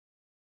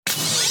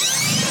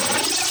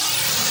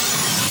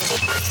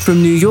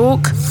From New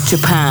York,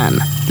 Japan,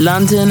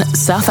 London,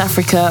 South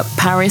Africa,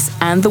 Paris,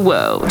 and the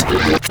world.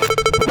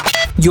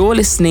 You're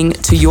listening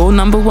to your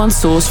number one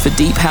source for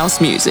deep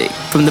house music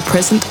from the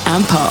present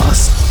and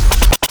past.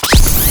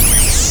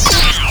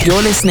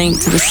 You're listening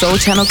to the Soul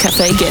Channel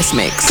Cafe Guest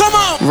Mix. Come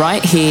on!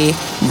 Right here,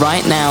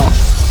 right now,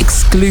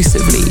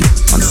 exclusively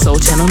on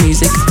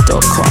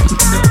soulchannelmusic.com.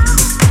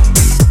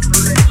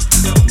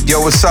 Yo,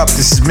 what's up?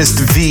 This is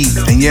Mr. V,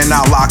 and you're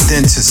now locked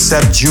into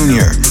Sebb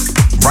Jr.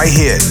 right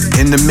here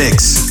in the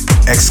mix,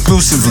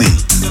 exclusively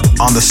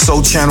on the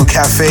Soul Channel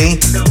Cafe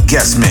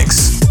Guest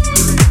Mix.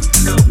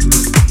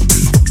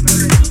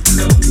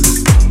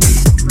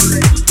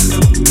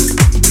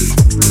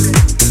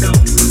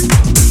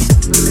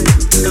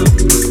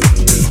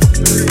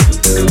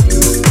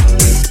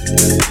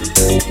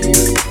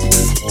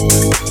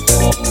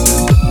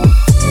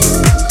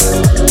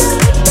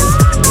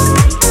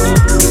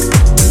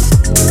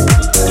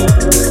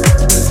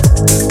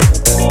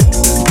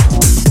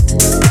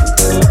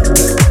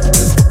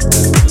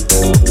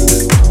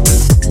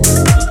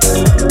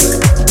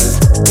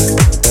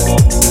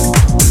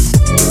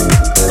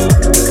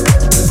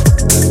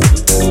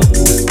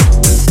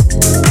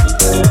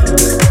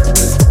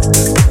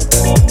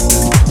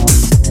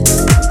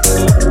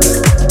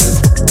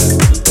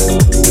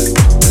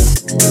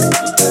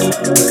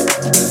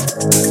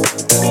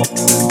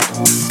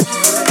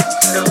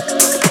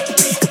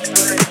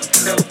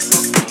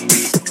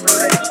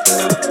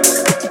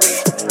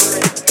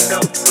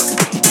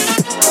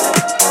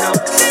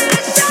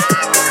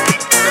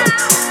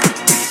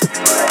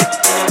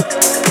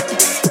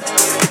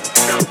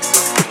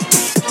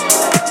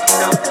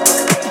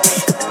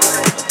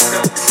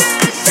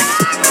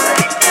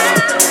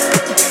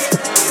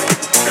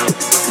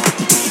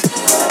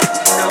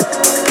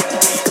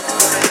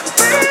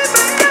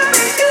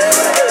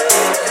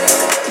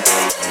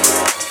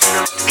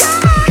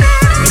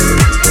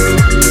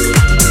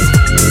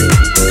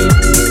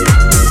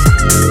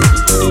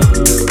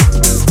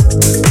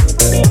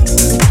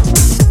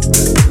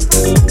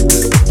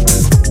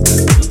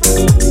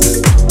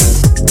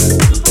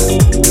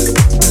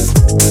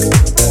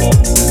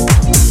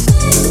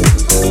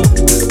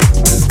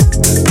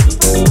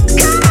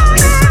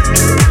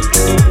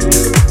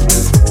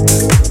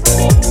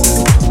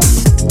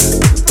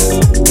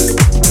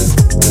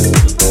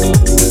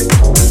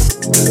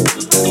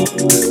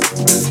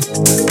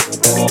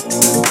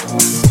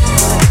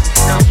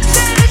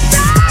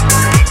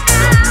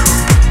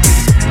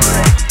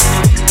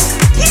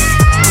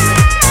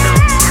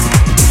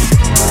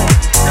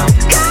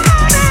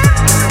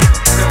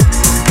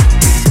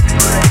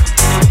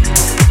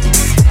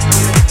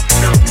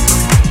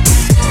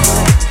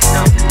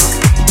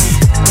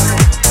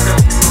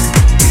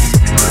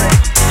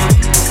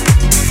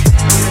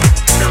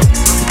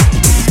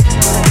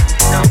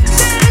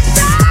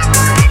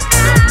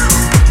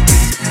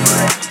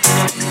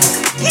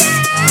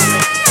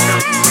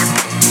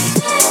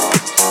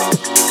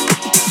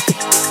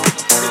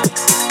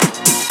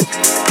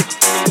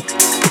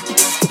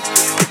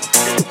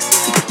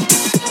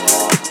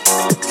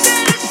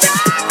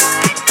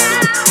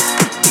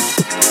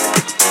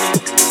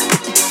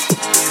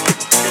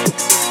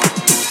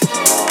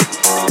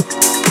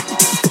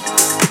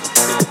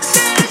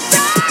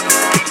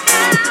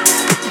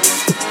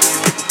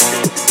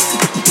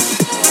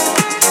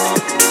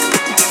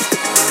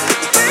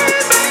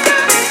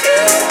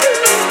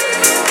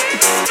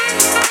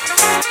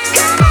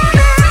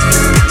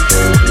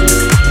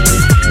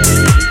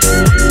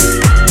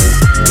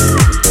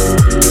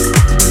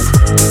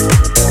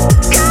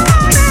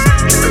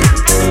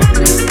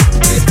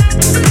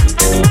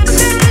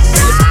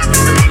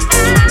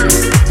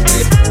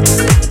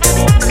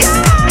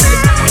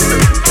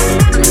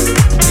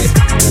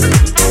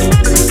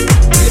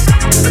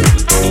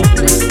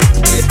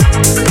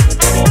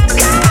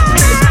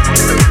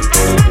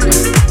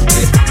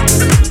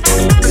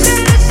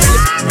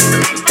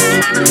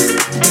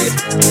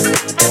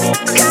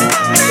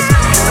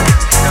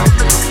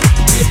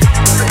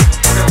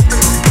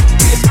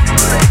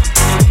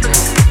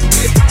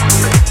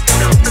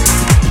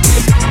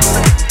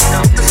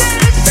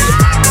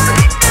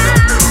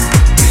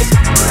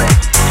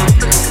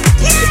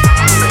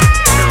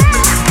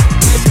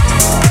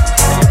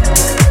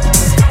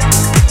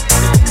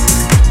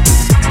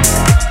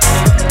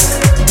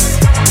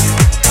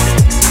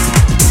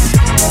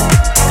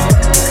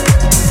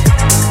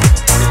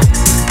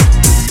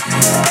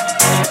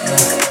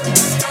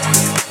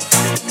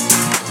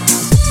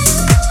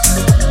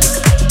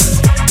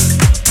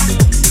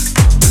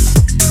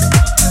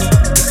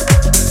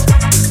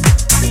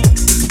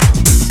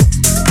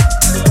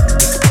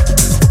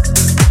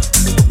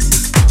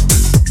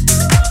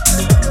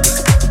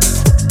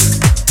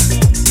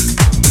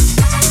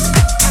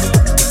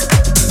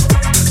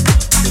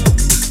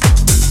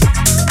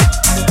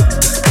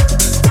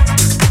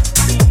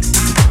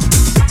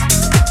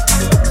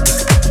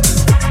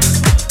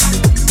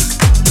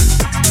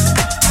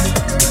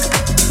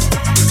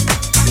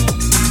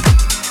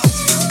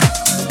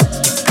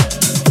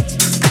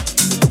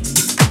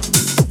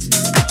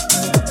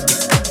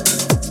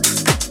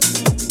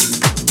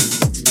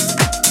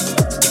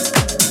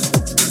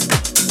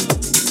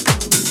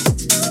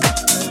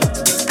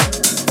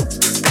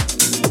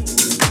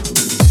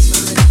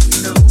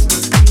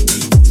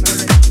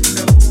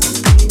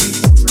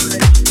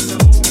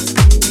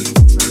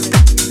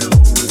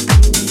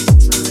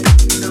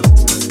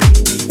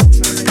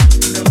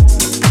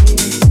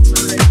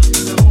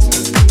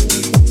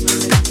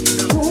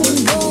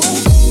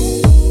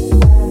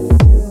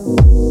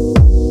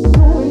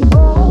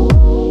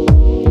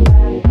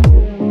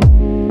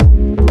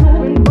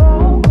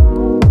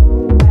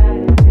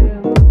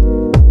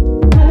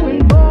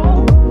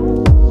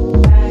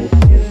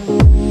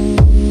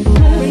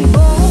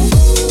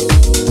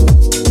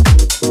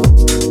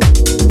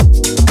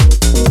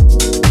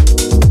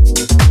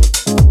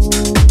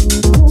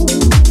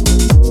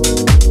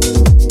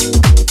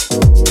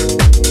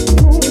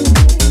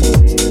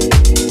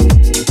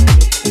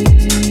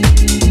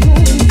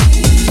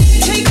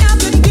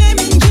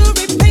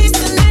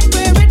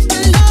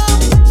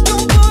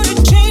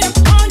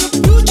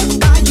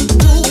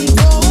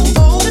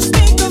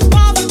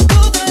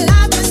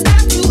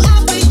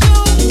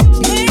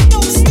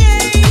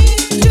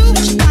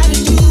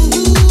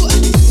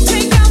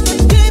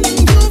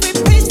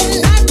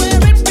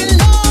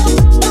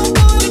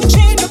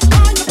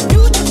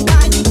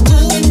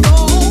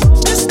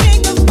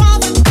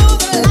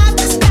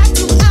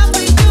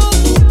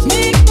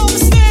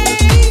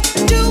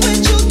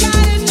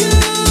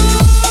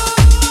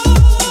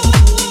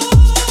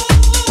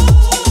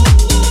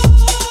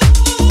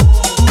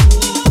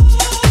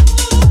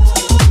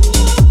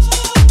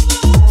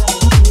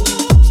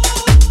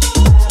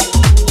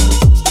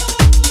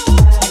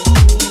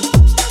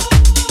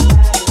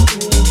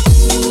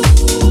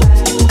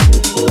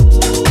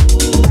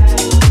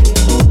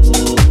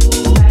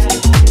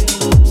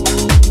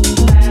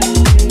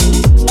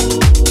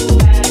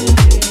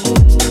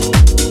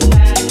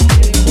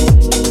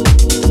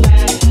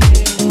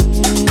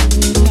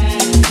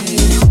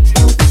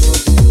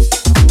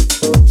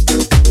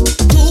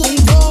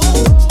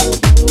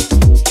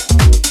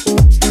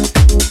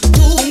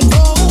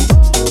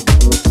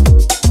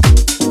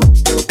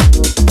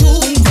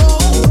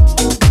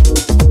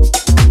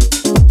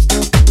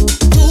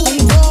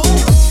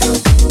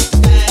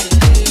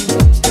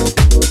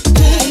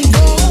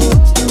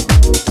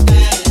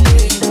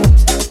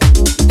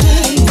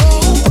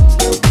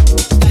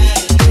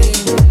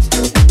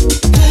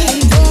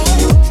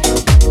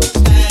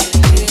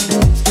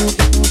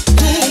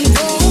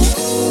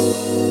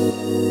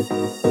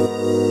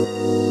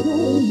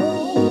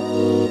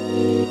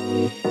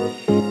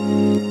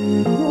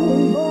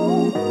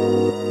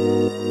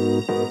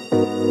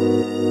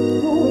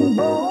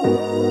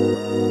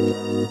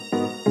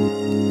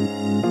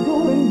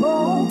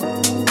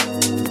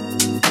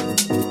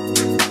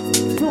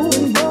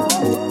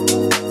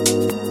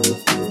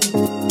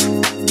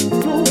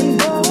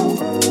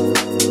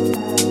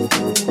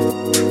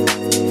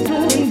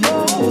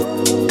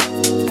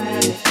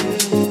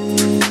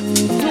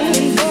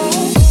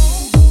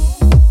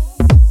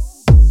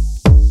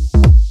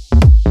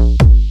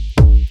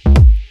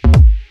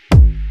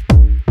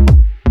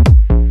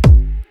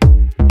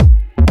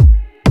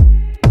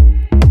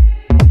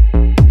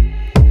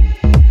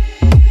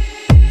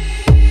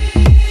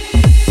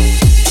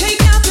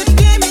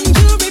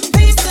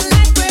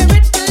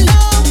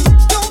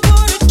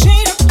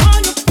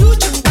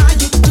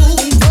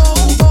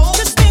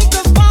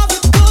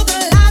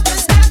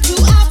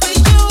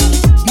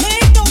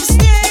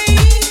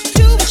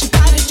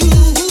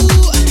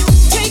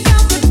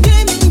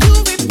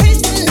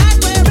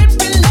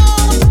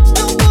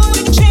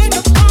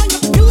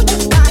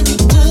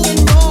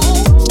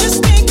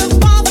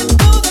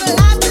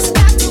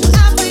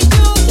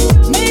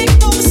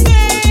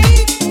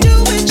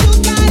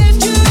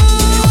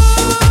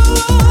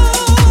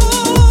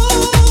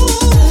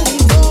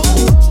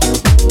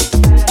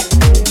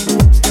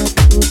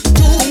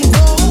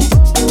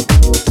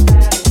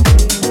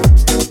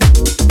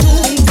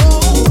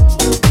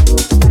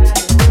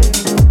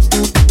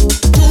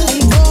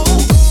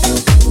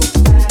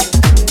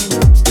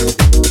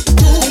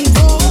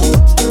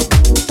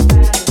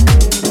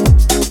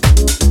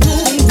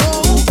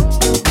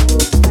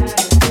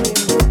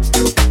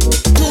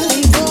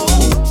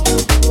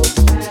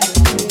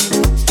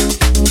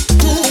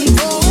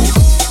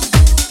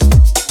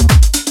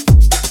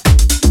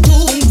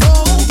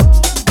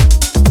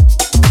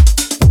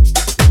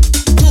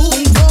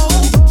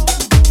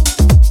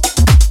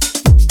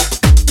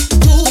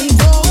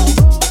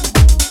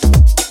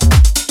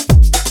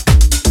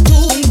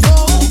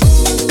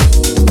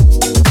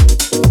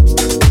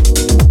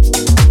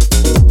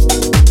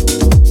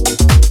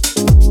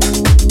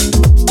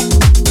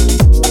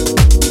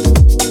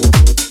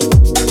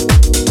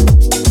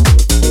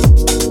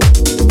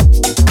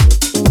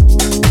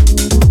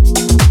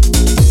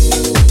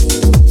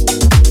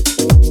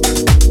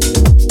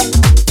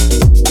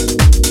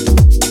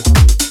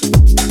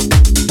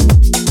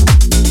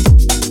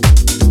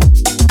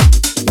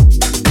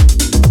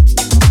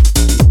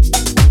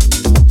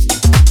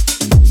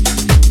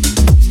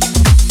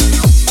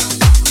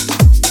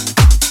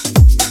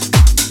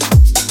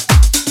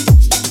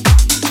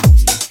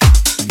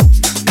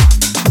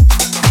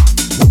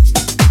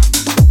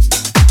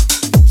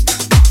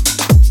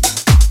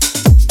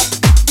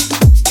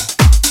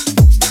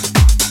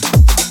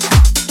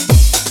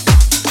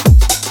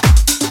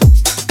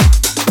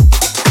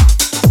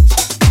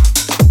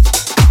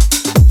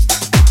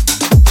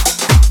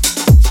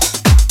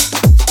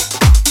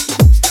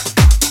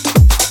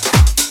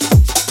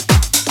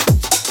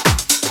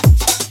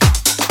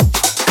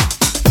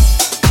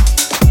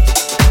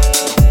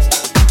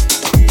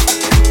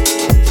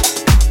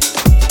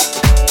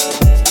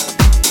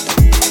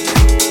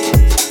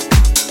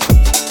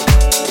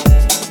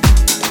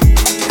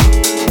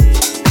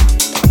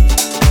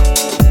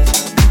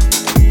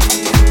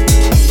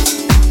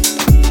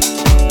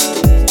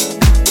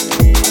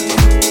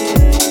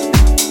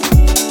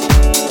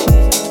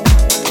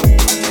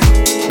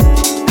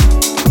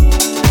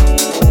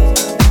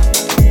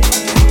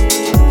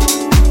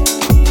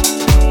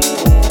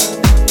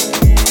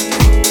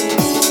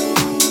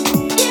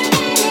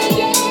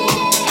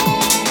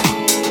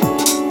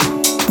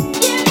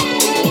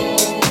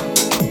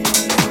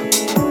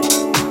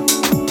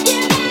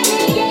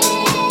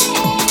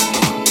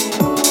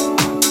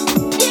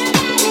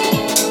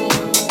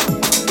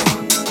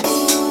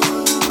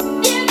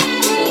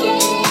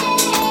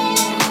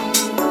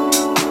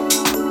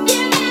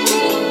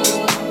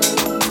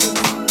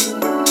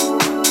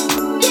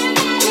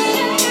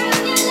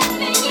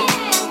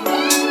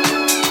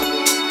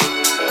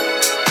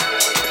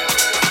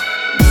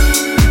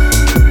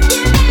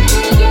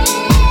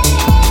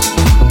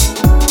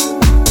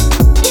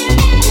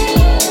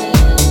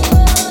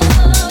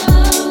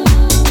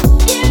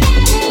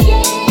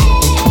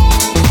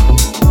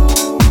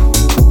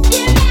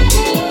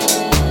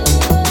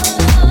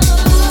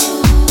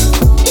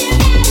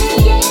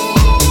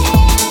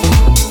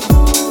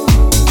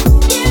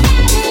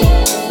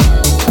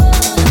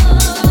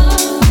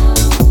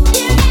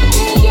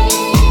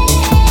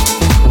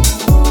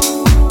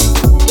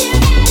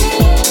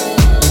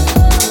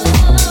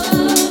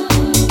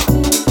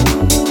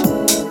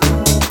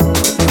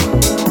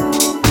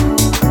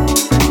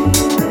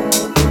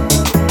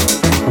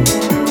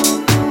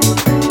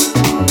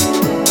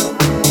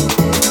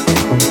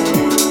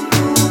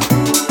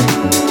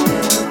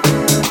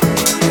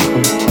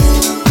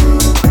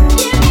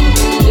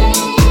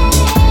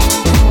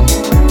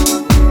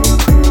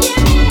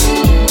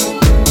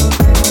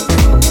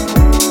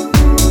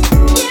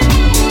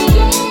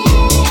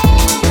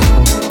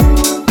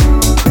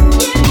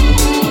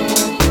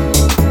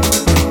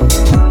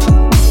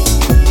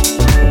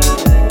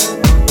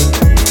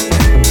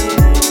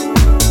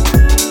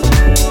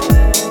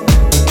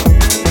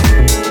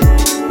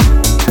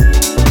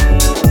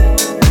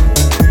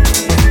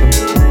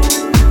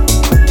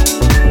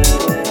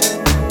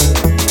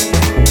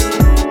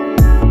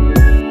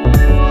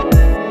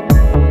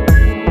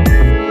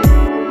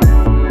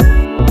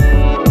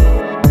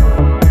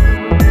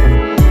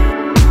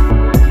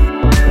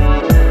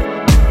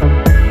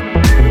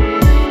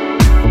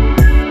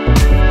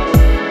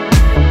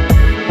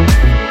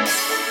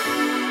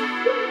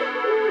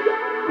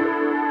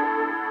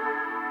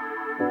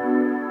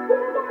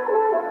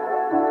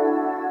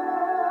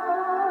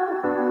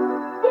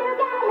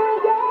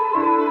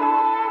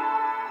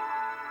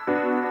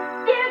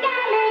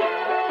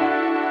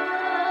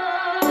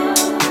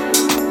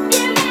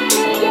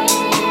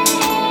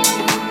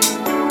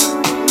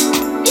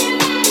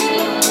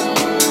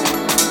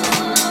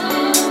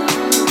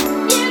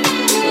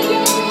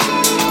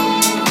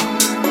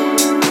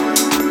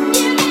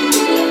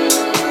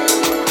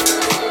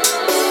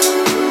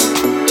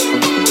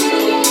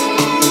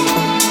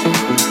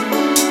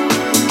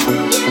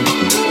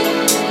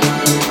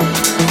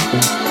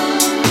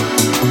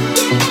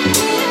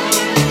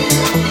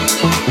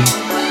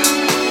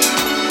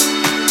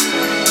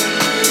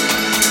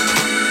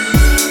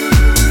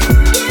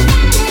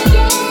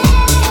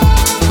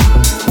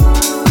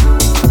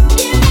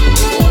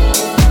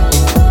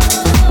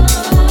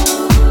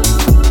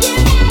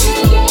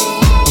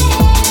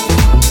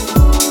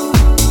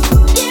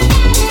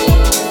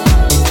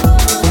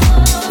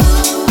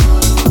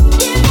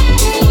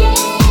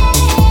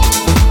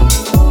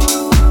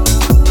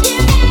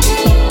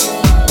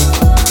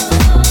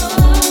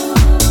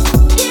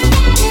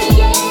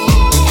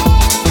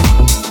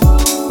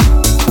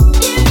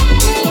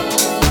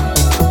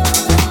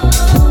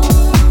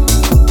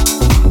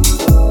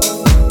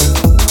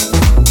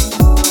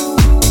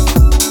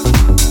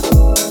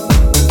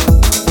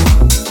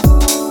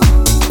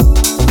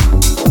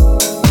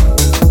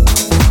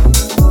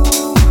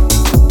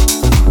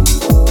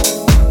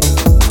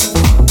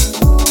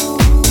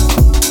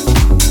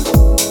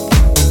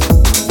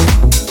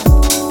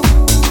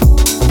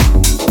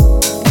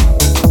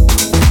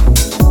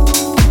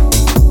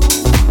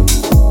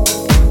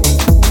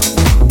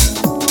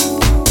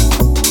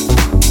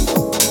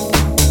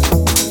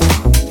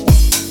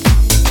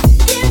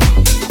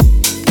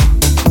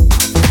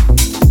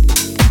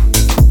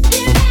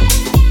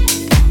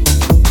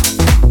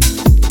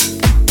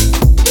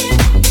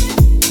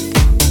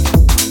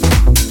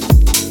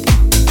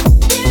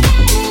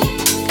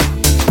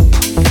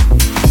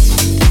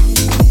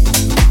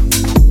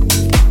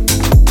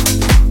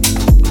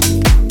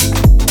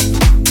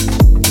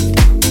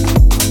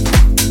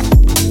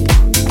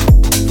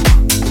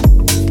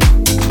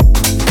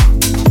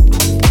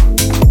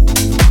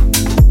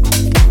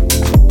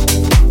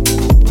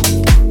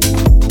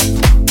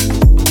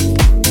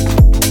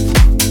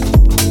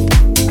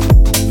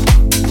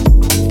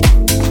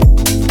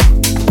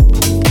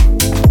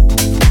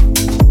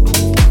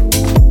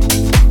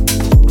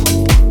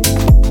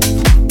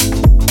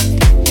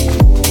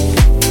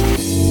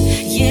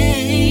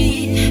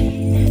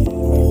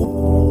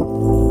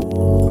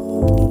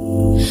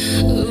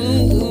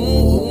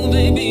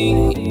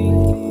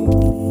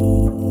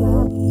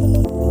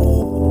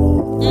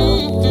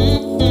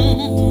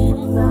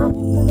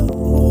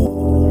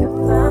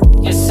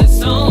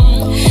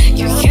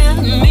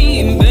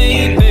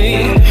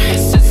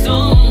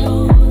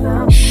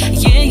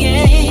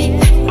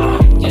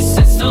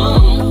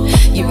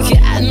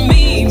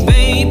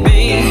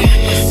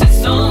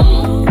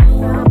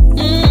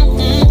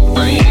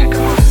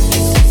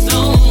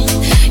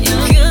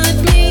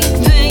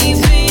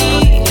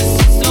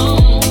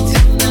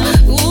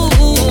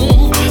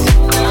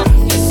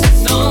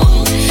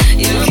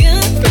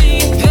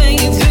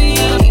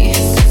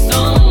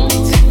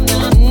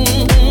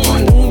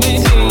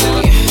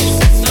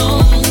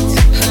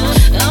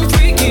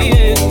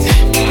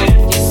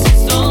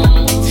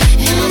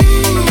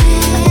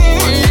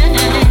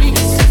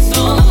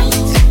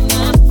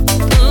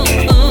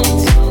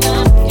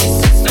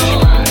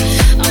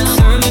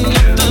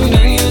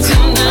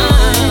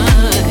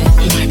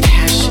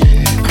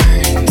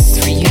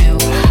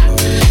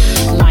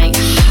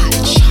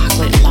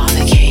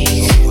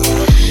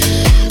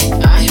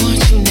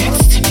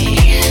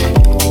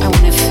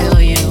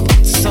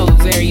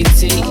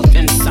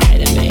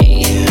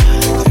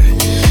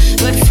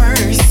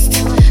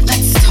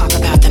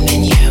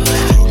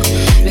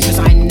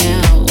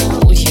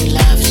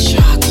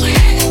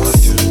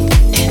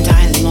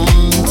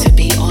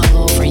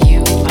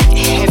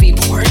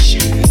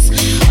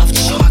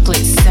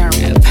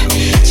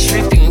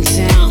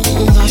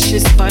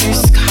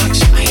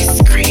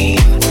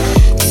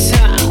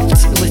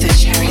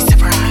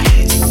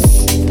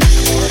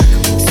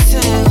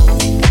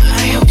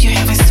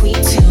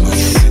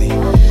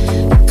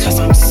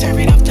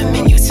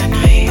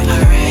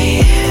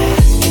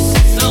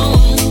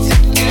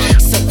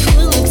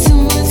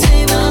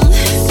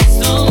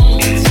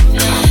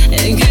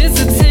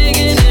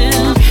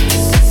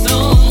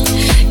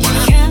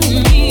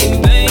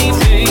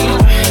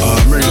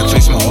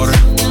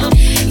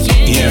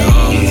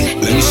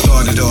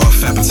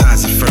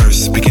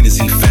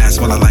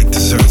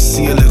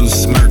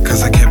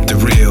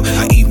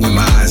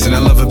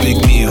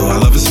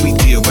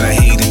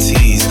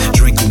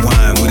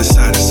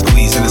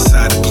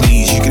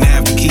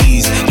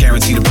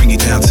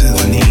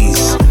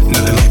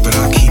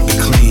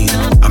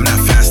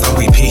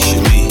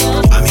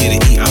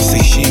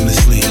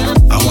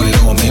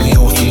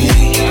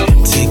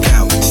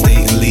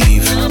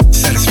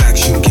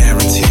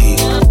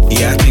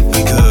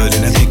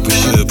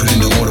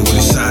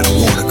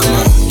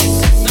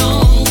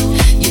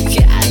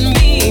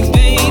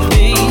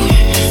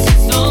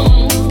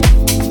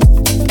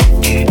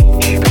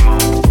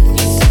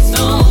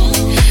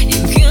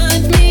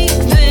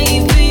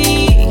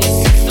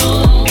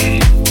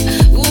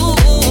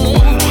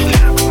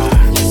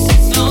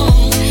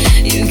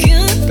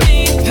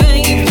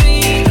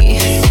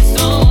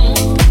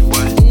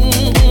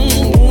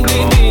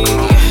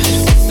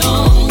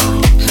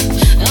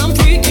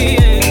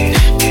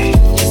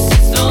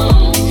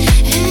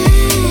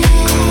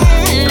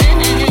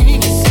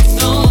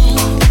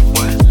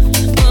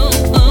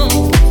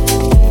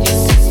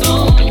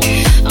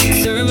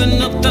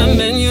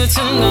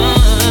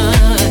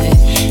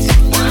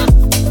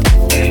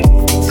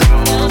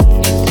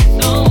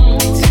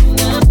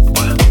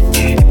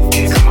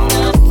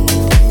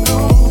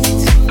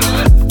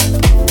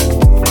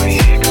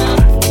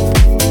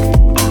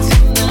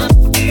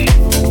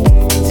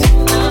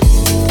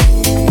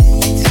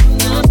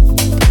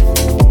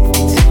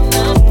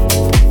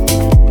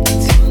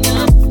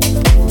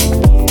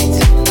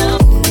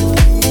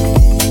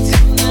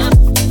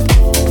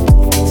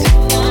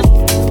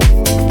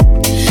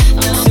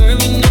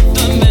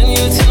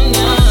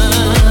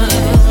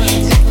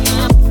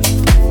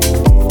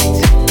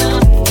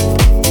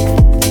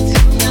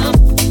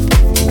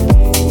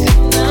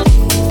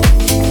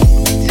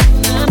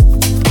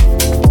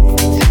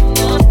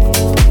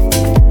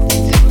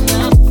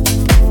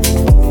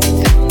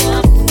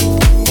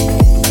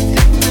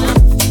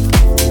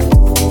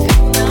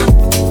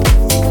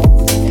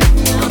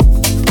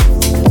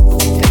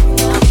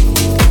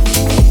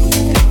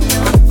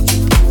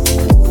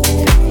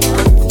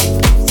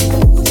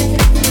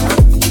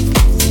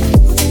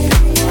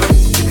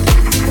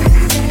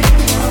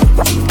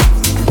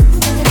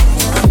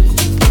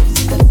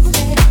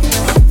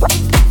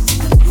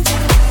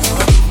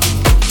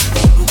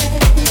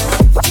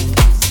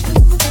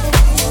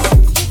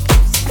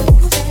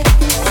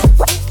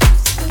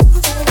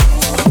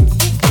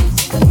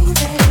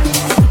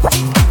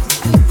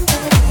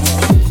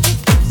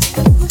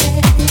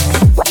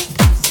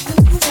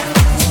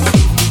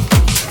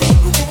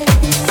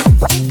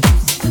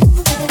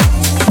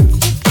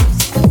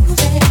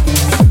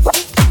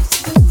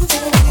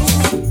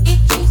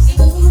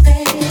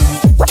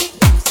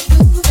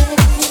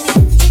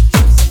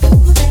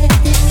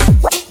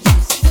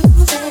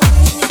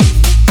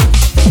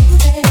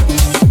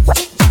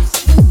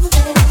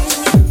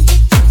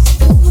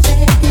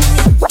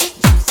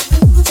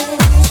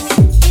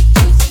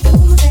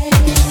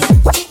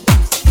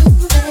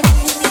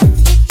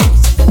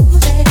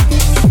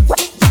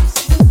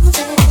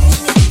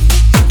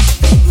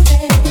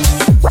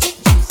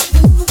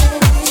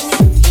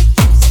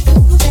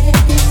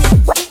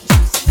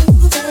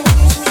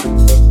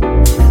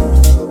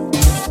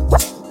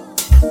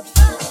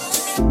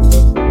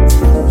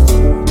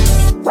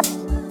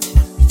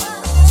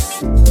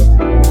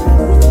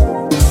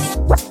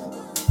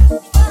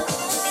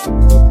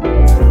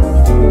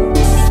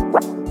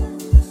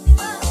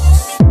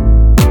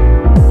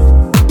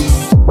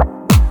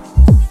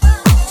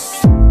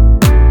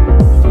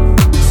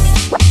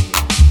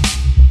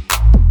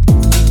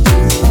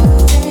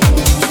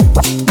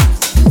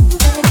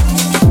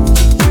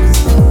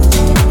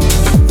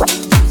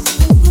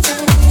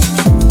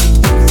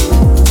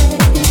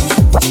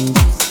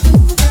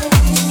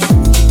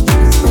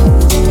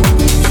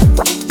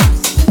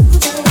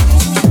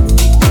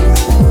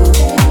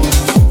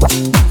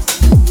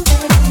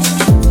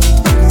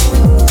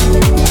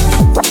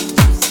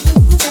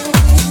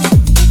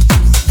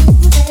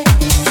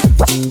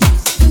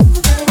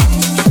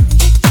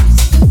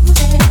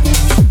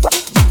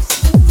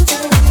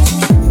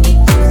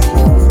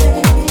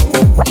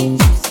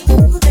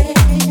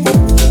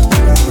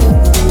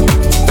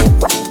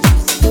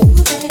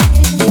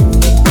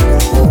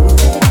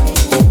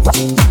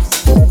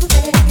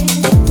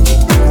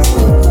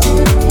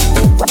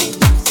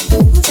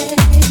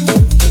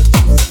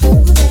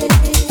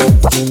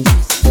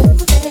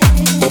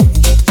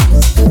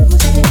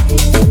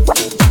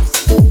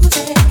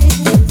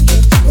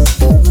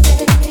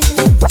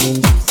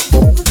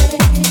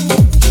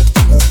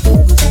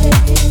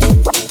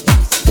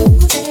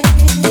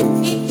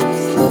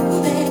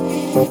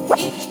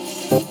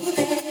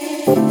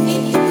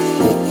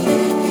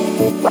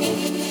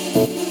 to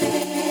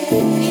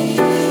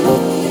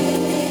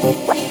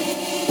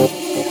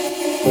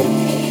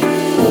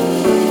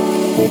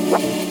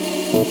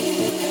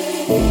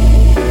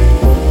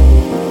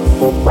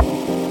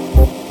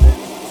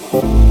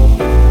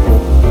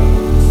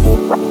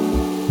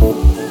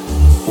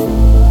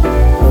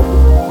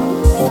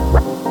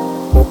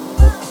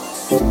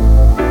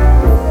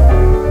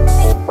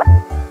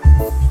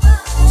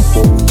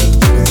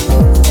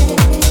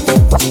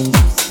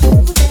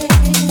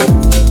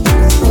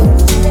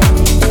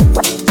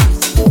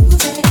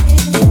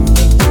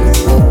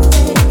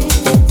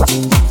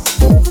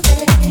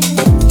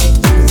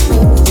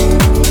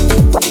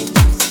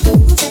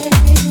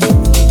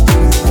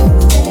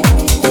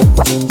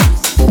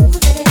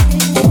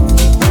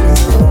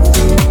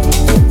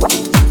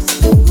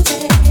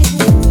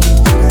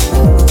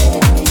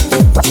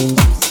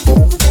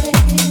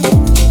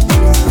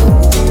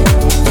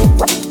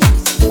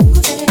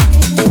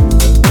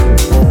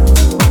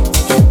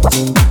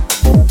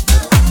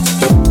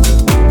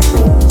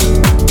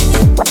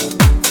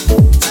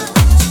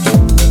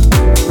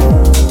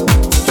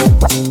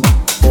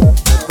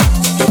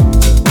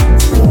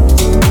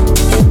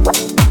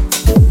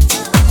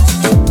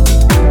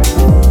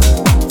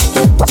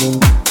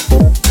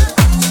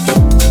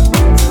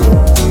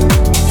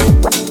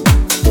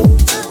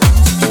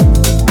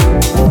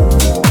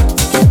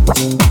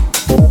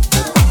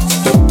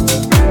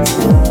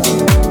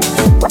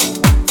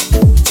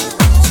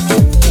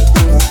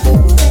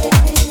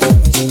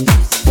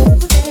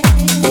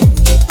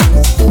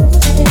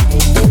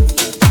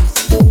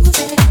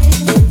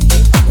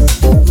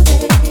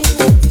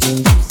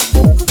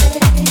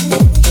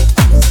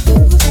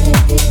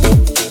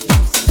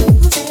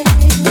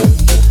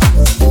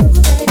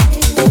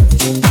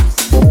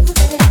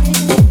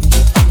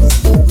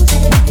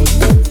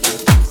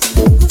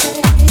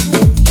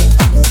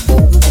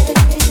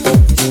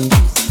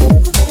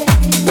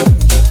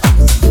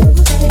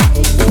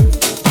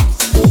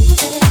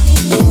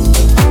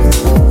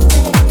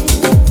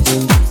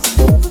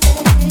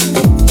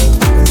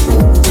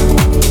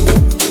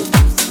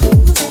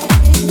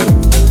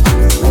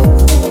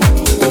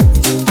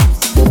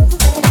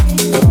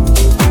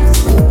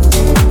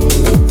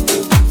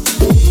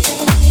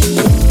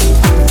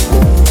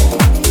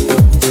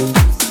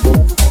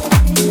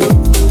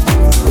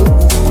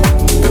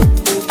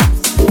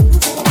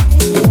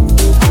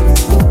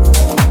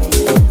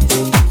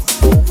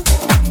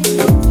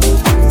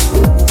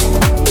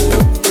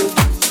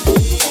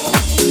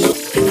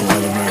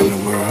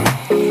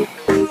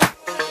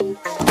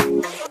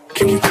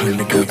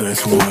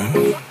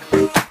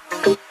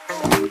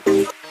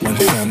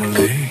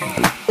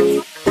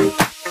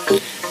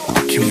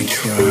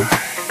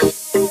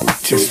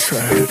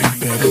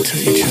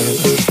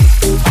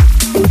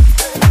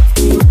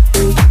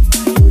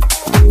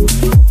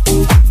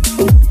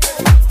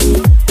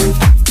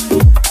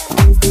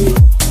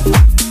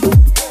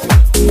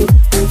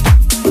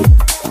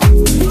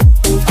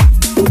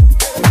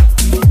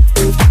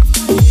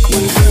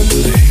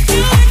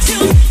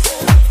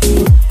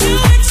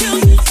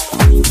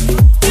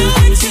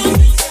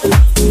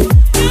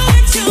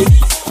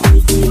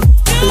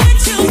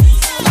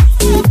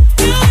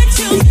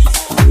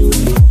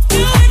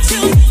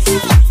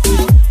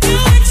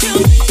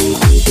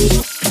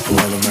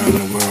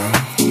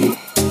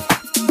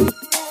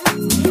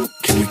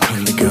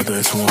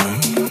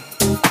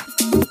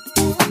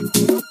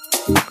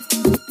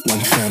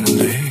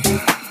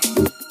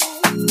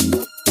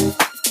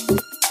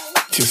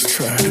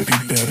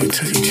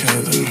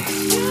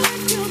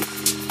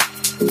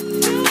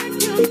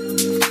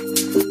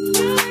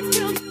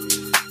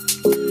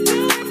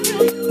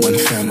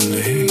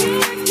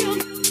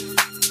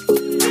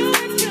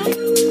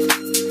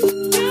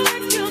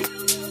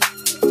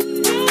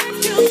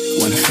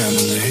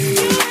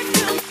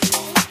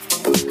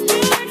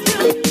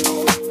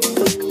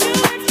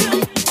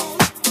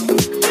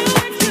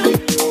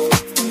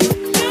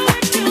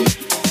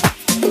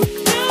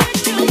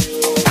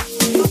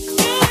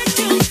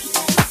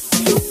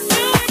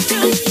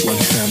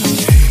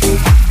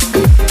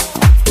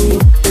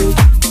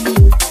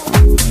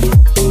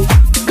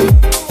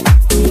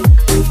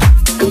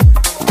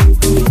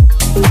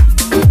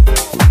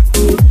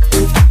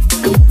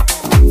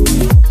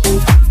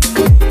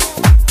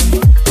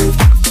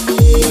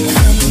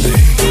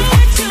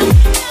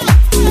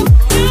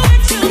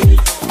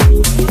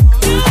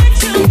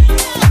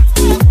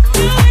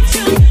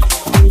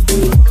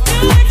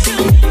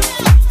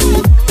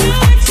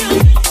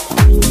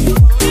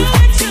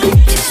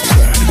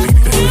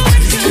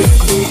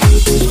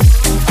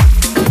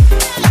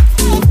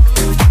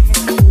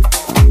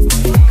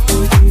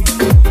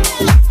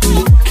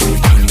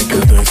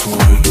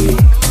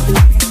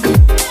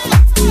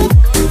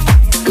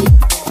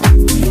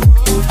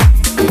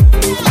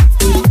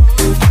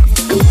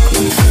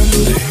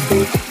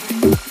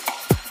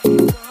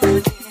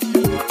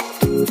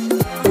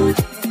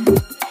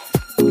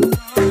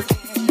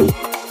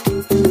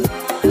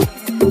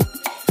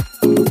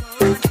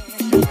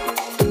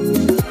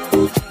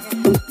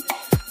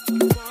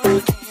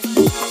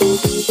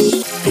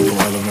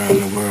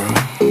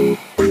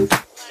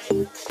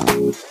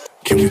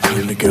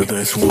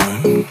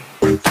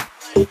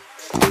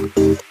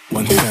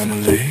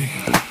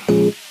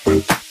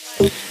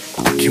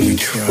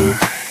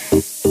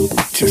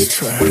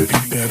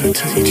better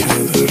to each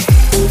other.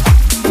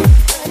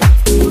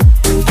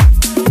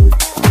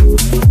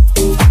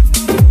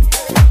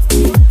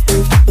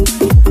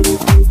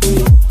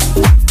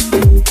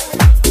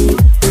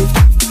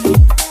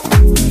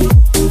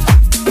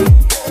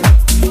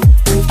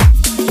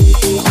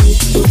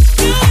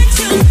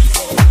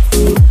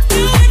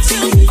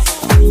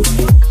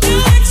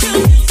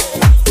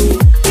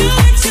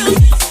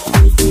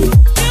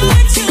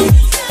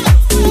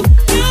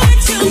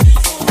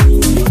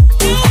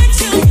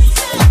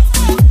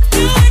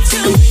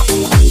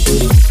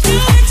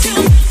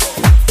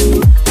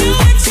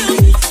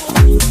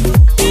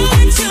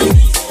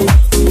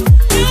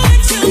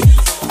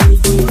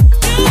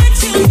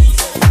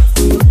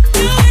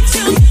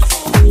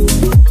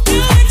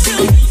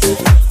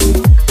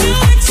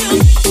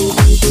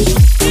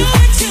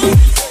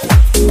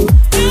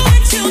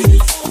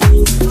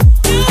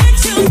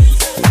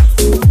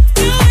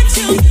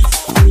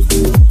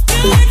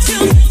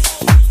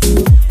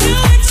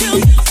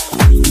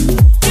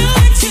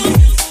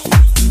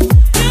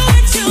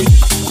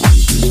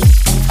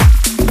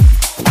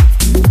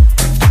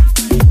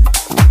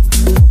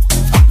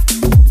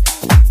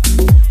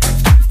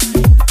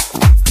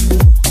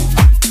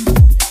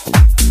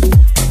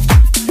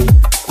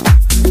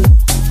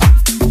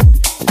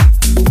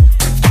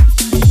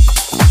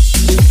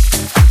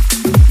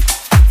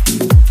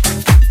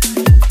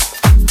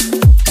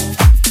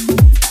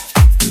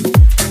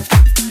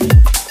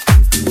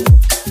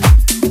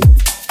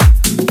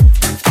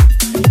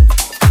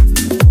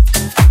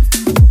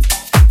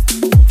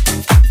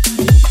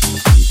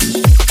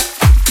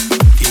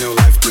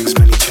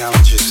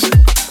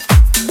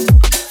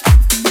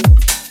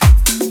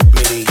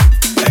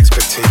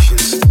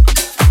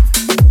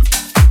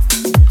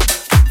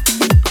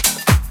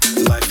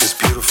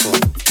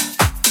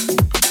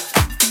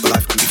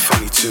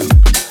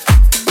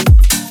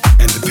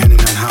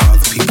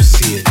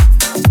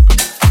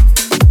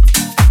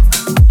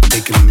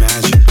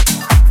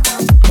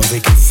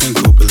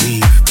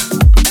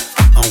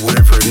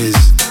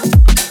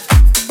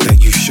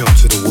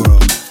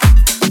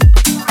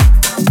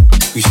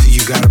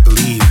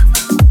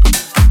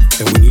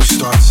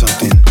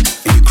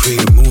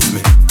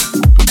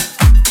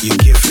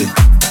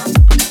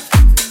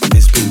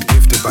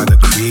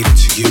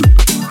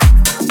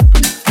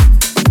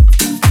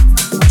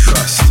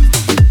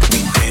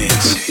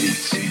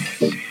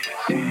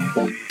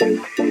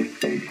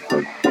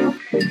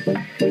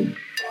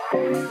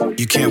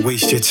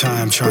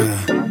 Time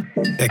trying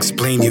to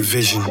explain your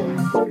vision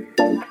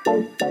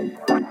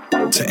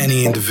to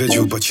any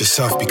individual but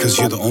yourself, because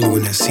you're the only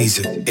one that sees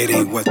it. It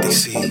ain't what they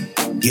see,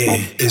 yeah,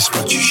 it's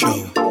what you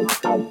show.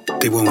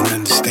 They won't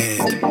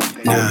understand,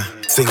 nah,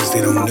 things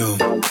they don't know.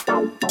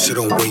 So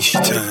don't waste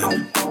your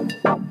time,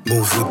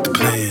 move with the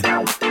plan.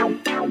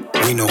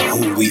 We know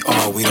who we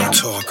are, we don't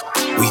talk,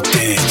 we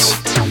dance.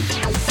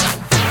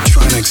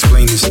 Trying to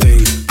explain this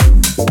thing,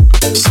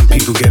 some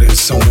people get it and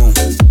some won't.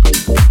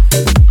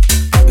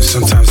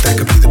 Sometimes that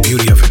could be the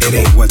beauty of it. It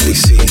ain't what they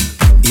see,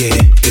 yeah,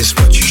 it's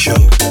what you show.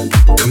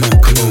 Come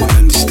on,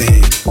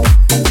 understand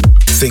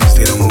things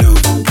they don't know.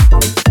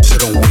 So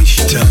don't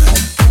waste your time,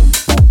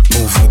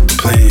 move with the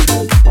plan.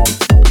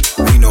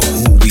 We know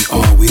who we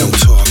are, we don't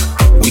talk,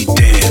 we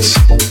dance.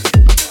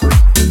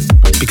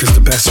 Because the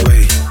best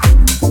way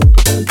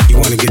you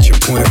want to get your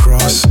point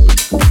across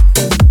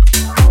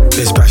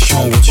is by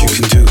showing what you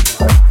can do.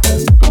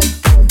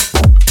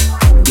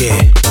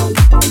 Yeah.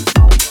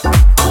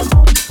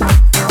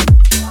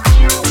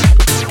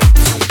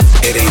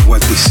 It ain't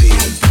what they see,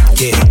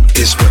 yeah,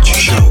 it's what you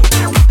show.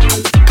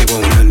 They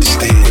won't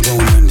understand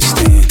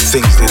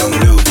things they don't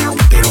know,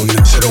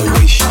 so don't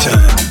waste your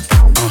time.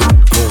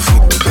 Move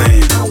with the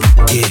plan,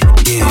 yeah,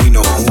 we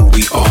know who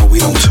we are, we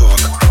don't talk,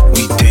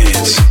 we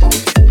dance.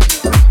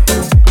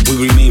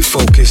 We remain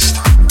focused,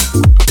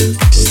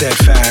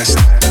 steadfast,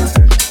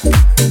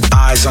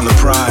 eyes on the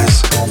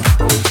prize,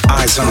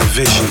 eyes on the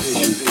vision.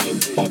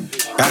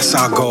 That's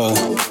our goal,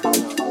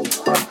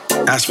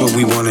 that's what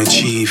we want to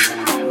achieve.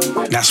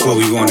 That's what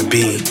we want to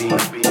be.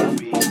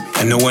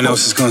 And no one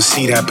else is gonna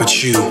see that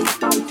but you.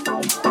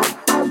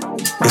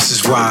 This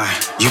is why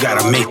you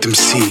gotta make them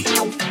see.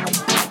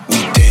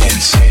 We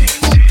dance.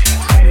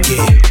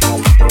 Yeah.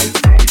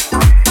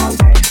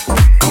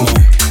 Come on.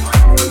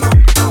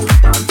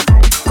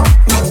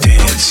 We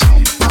dance.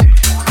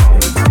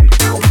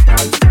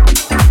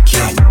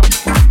 Yeah.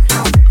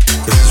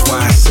 This is why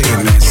I say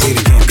it, man. Say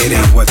it again. It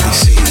ain't what they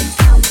see,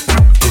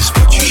 it's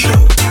what you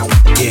show.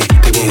 Yeah,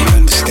 they won't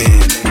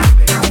understand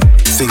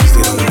things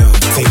they don't know,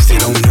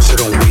 so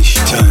don't waste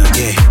your time.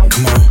 Yeah,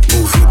 come on,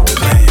 move with the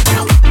plan.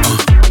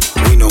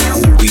 We know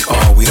who we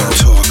are, we don't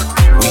talk,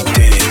 we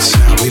dance.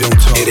 Now we don't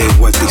talk, it ain't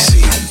what they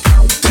see,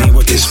 it ain't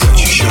what it's what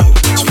you show,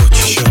 it's what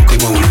you show. They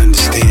won't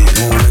understand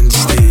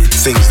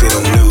things they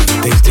don't know,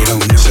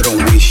 so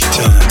don't waste your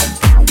time.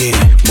 Yeah,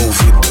 move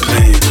with the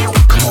plan.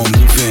 Come on,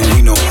 move in.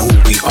 We know who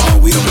we are,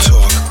 we don't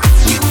talk,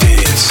 we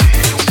dance.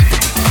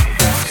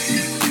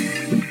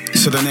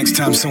 So the next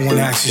time someone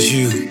asks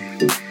you,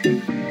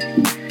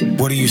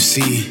 what do you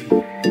see?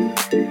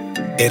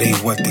 It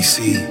ain't what they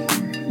see,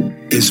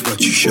 it's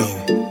what you show.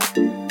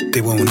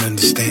 They won't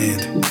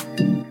understand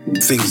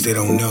things they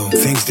don't know,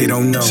 things they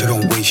don't know. So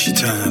don't waste your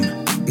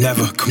time.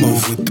 Never come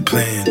over with the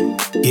plan.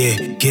 Yeah,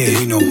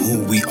 we know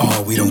who we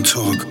are. We don't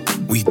talk,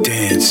 we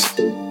dance.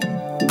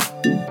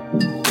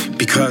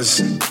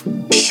 Because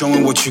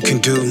showing what you can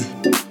do,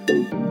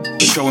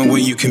 showing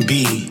what you can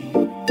be,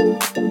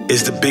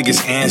 is the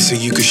biggest answer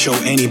you can show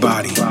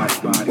anybody.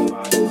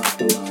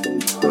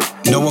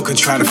 No one can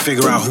try to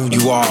figure out who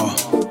you are.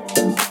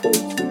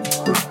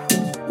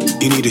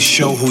 You need to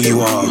show who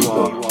you are.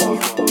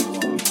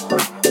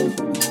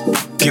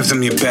 Give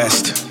them your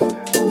best.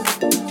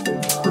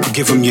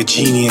 Give them your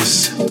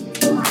genius.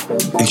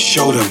 And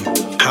show them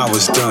how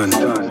it's done.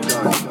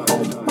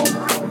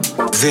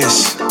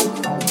 This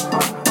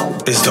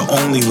is the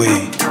only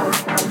way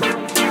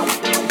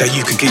that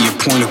you can get your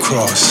point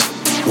across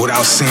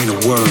without saying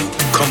a word.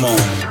 Come on,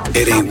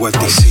 it ain't what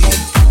they see,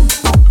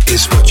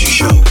 it's what you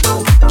show.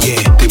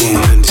 Yeah, they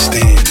won't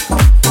understand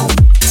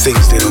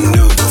things they don't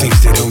know,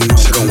 things they don't know.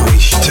 So don't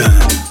waste your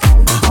time.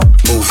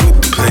 Move with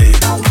the plan.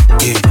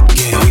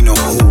 Yeah, we know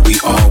who we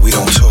are. We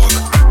don't talk,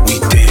 we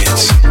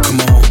dance.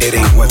 Come on, it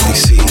ain't what they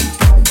see,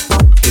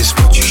 it's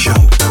what you show.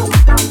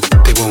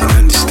 They won't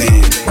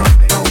understand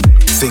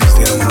things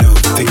they don't know,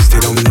 things they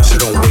don't know. So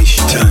don't waste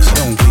your time. So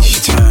don't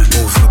waste your time.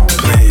 Move with the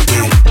plan.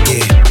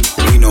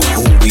 Yeah, we know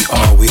who we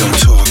are. We don't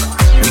talk,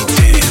 we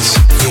dance.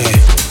 Yeah,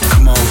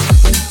 come on.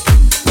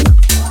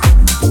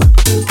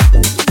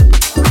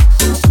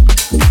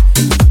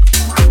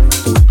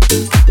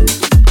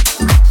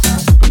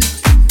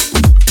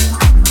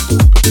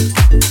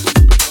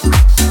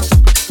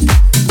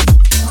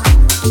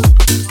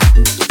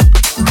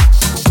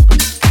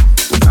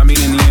 I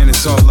mean, in the end,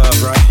 it's all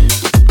love, right?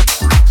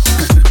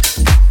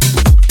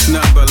 It's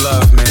nothing but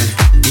love, man.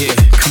 Yeah,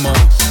 come on.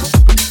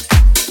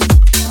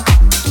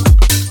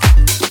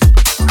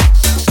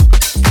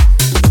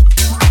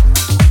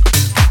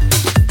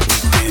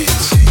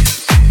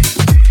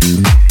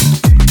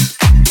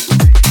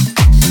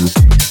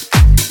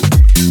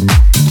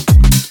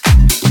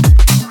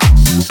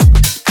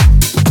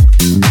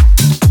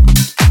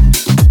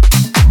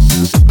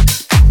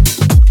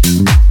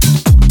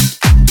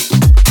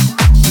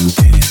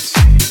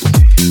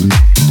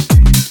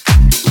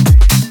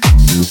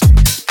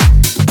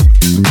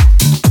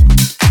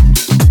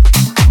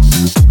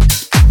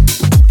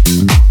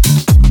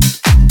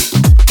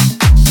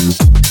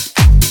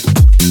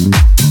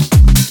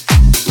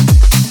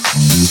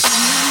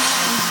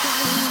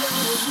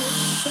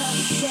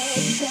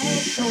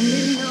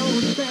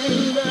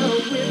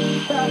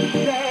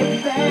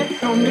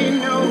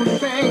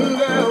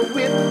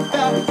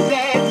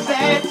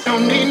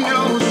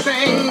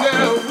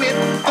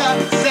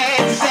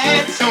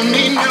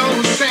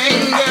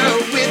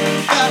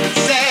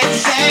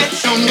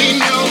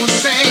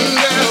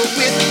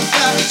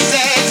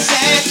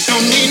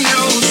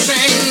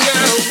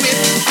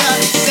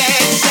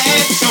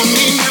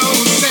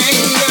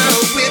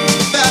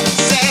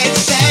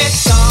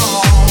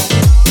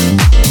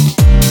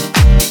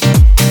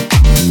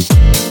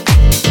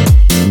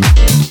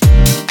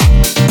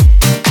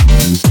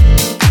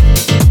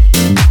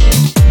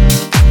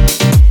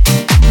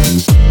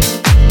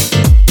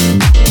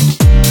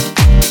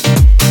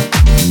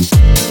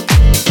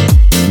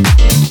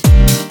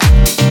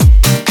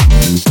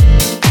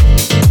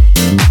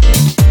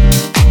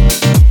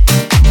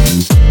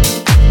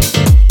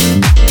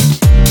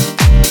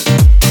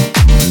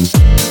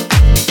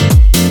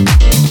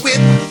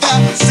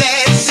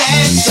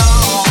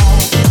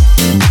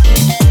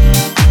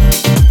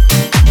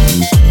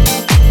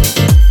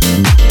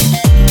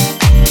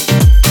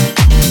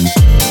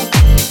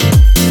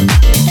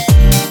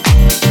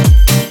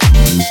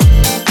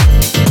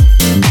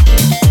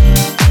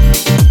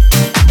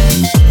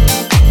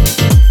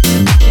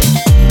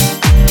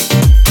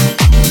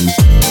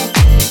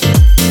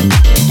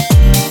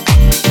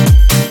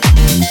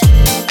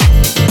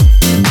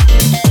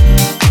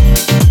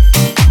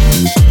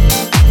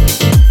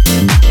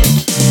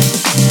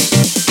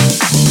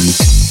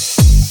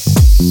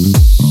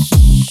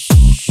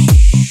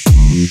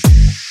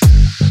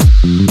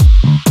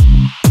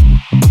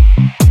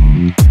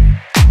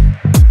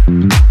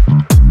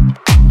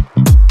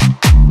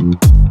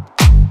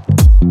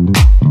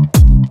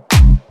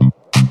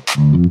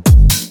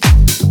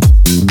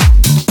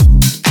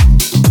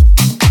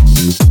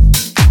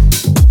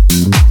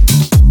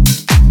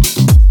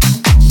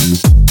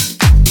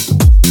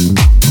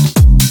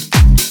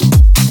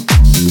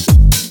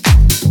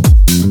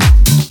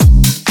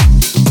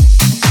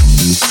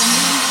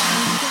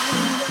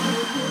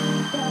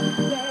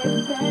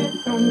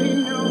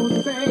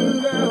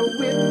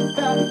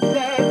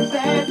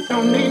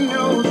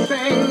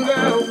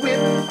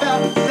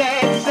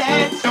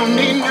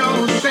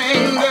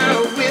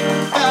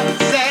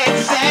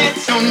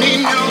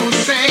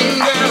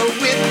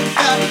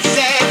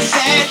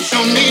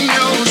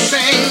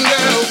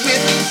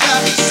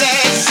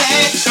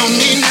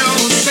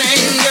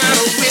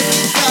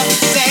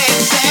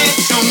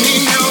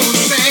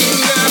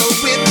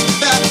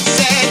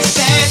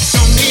 Sad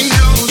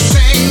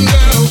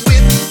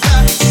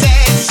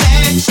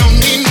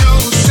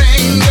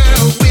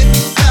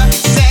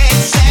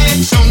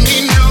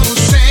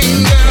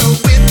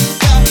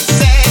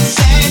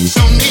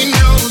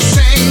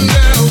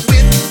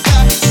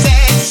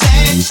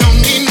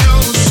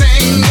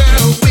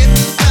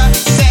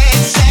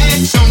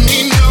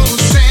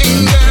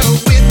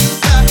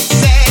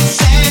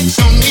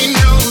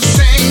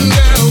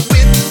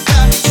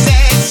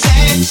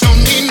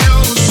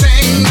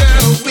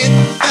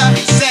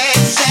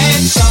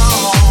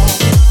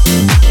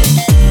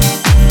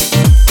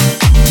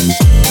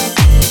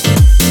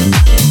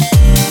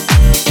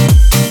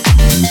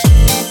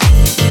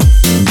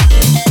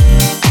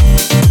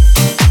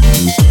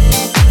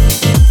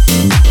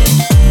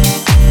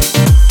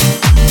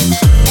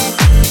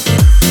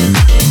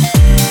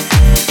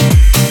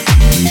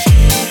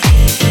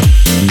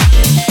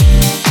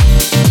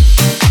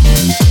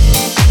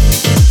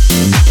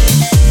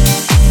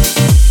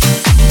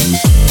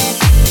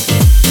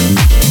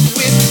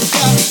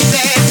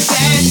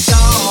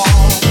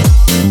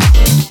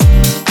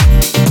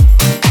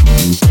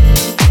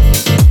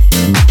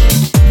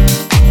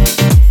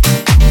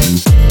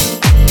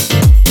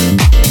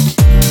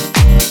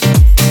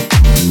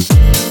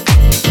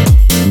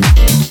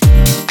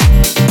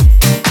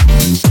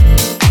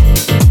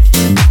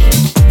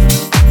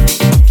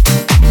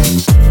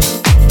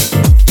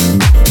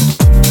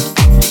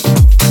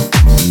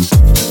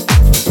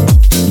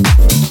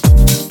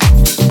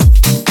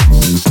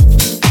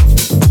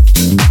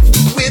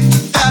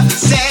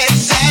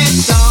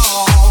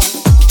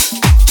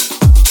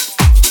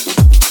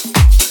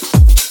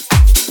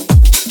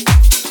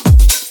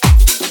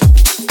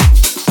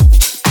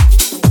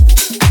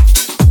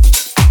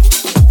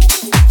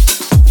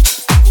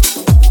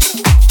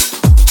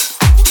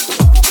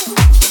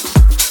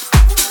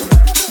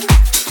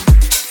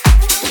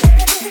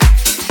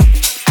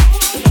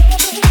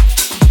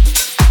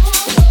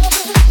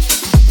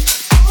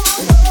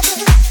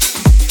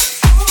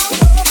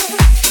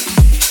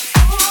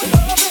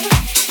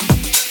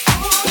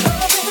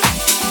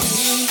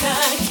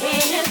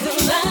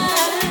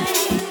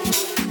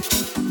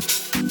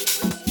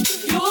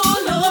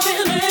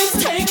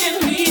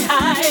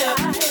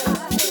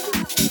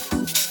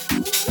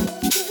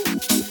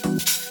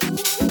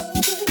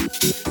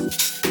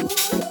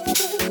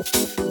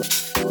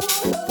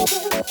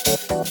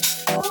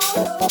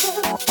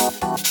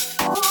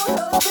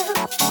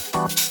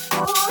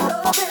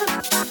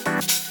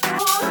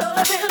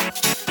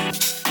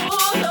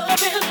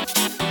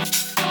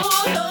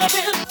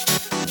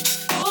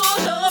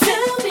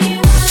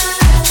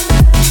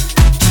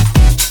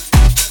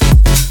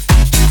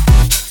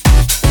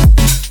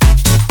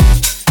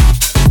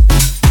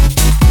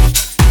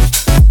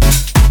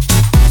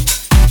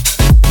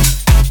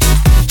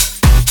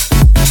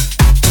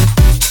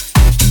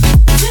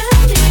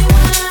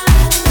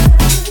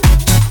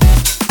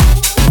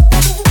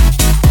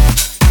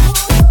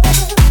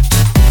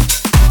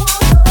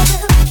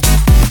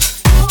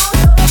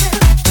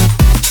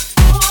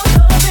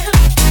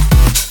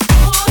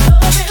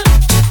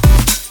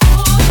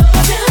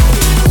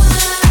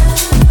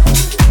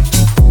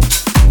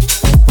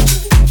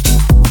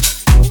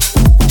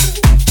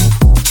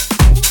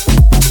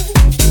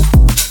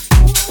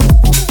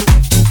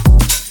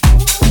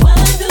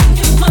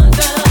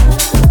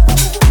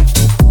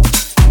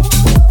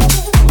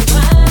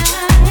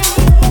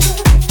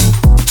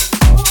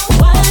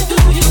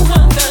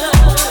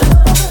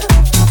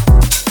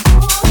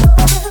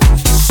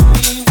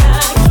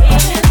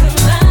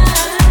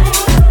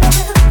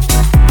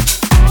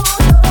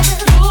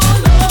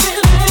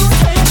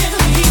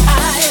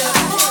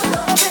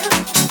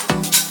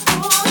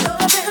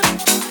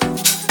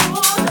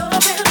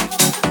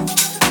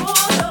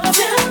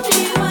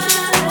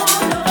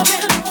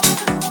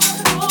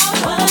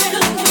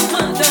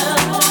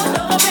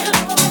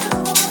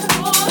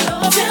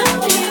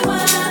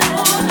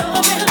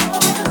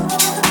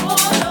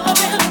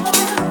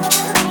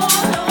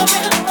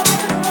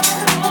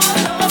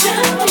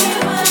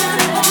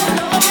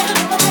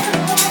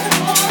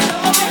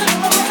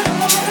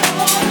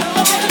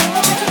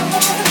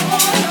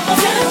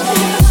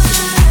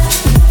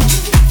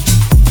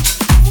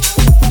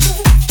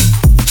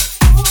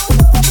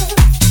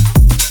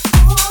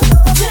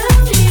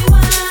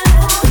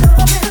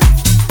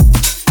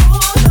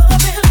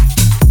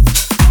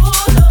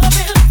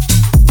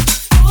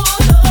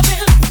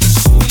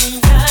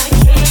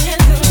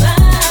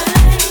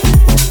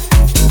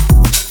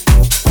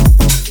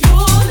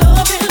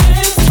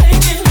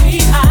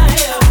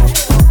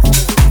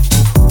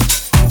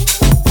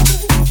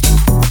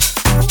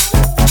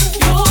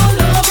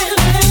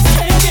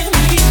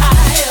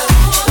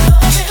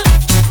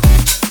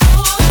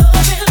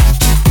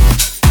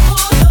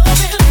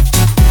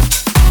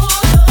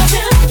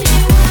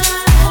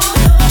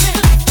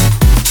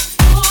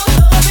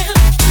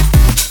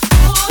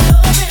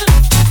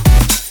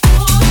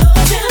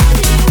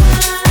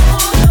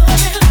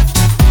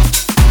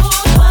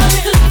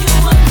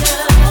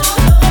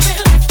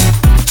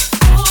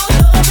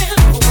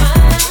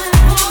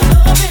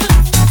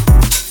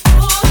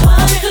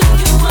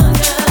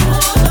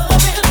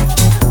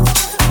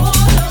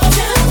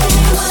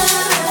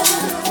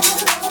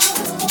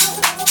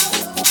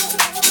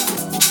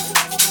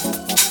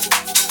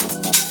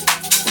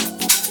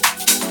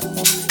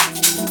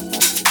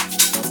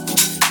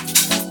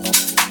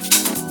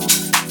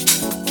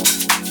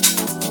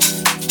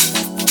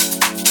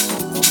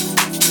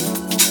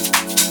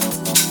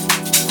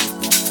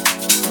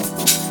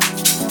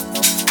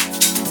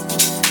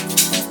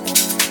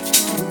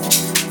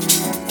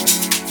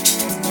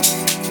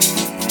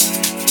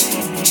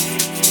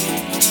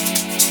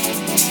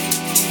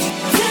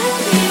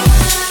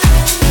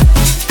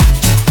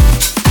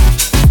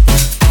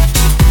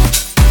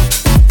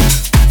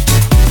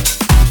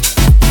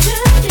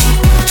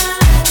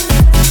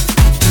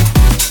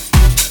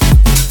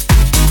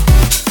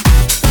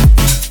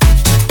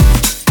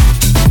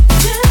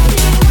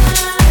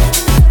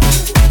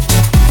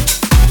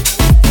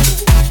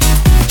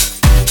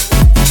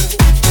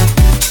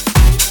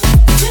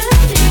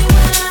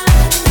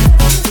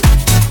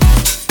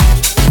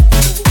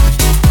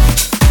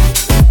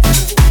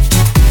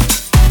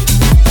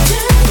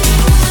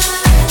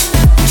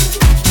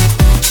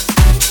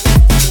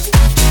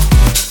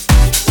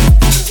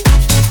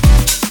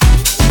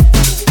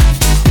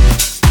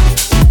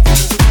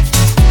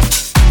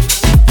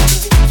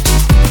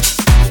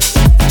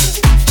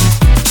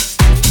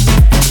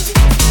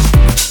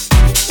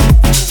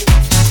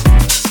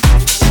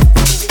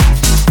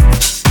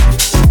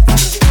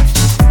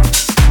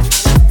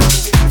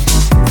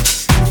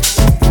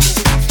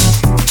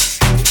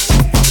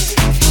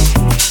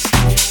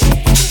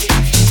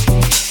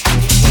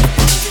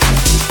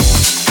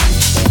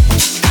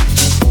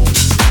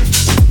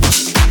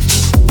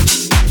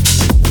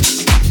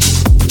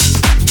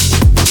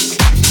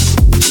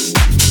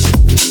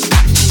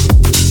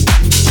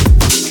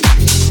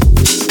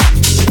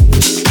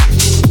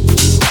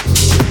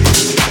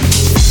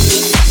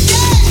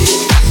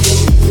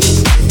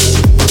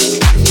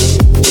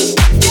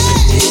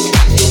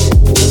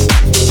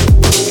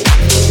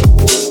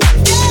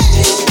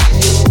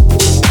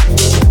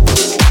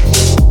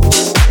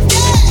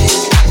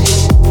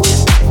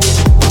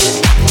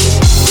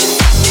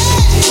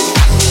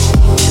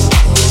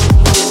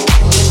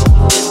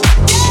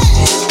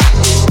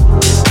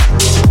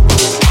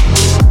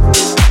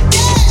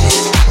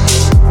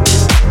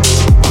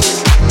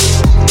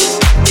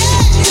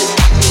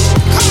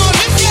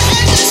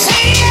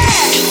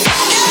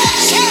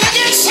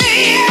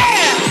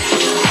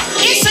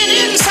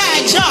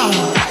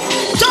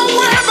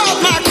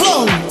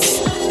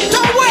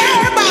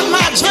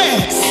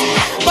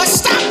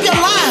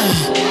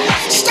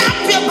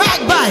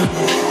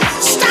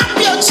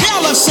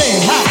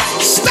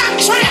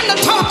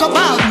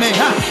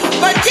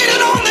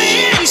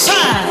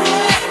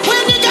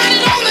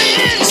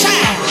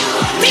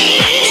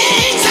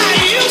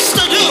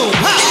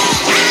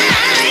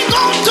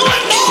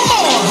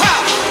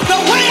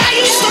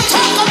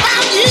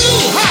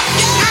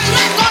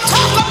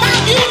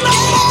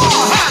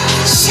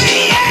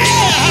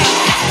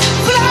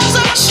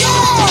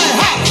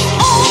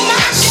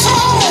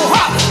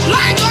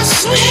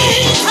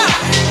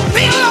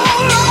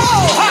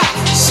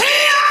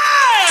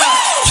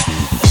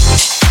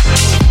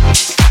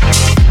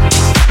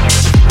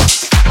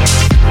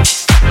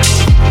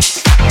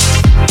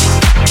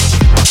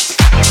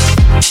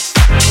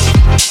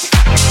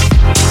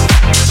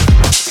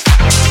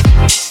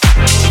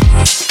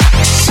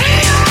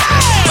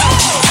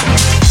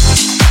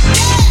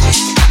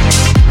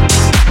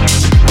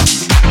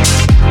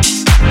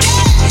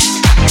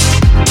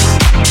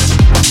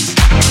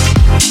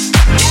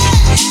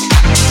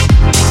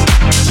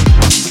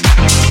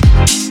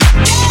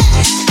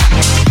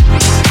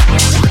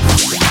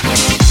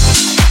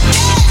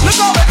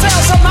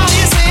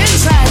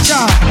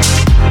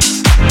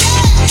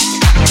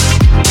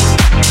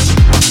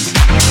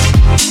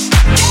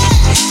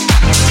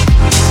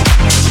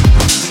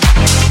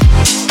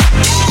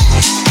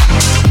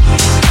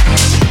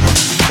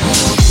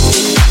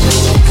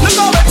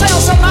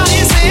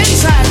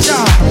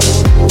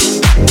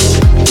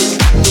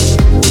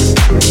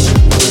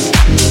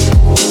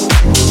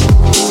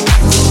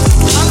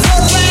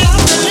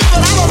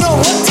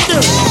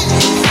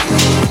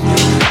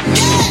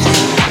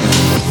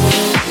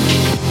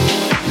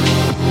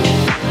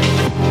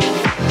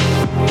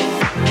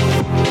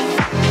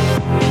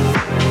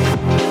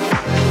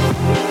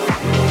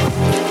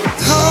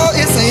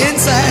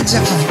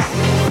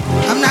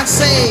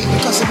saved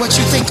because of what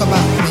you think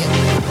about me,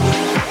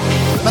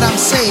 but I'm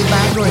saved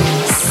by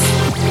grace.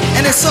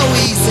 And it's so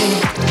easy.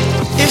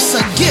 It's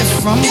a gift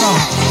from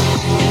God,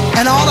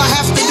 and all I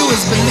have to do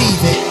is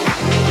believe it.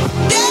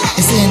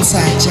 It's the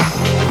inside job.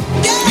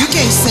 You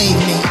can't save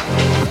me.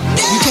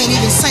 You can't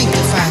even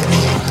sanctify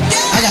me.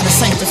 I gotta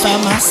sanctify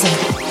myself.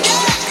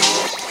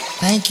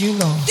 Thank you,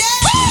 Lord.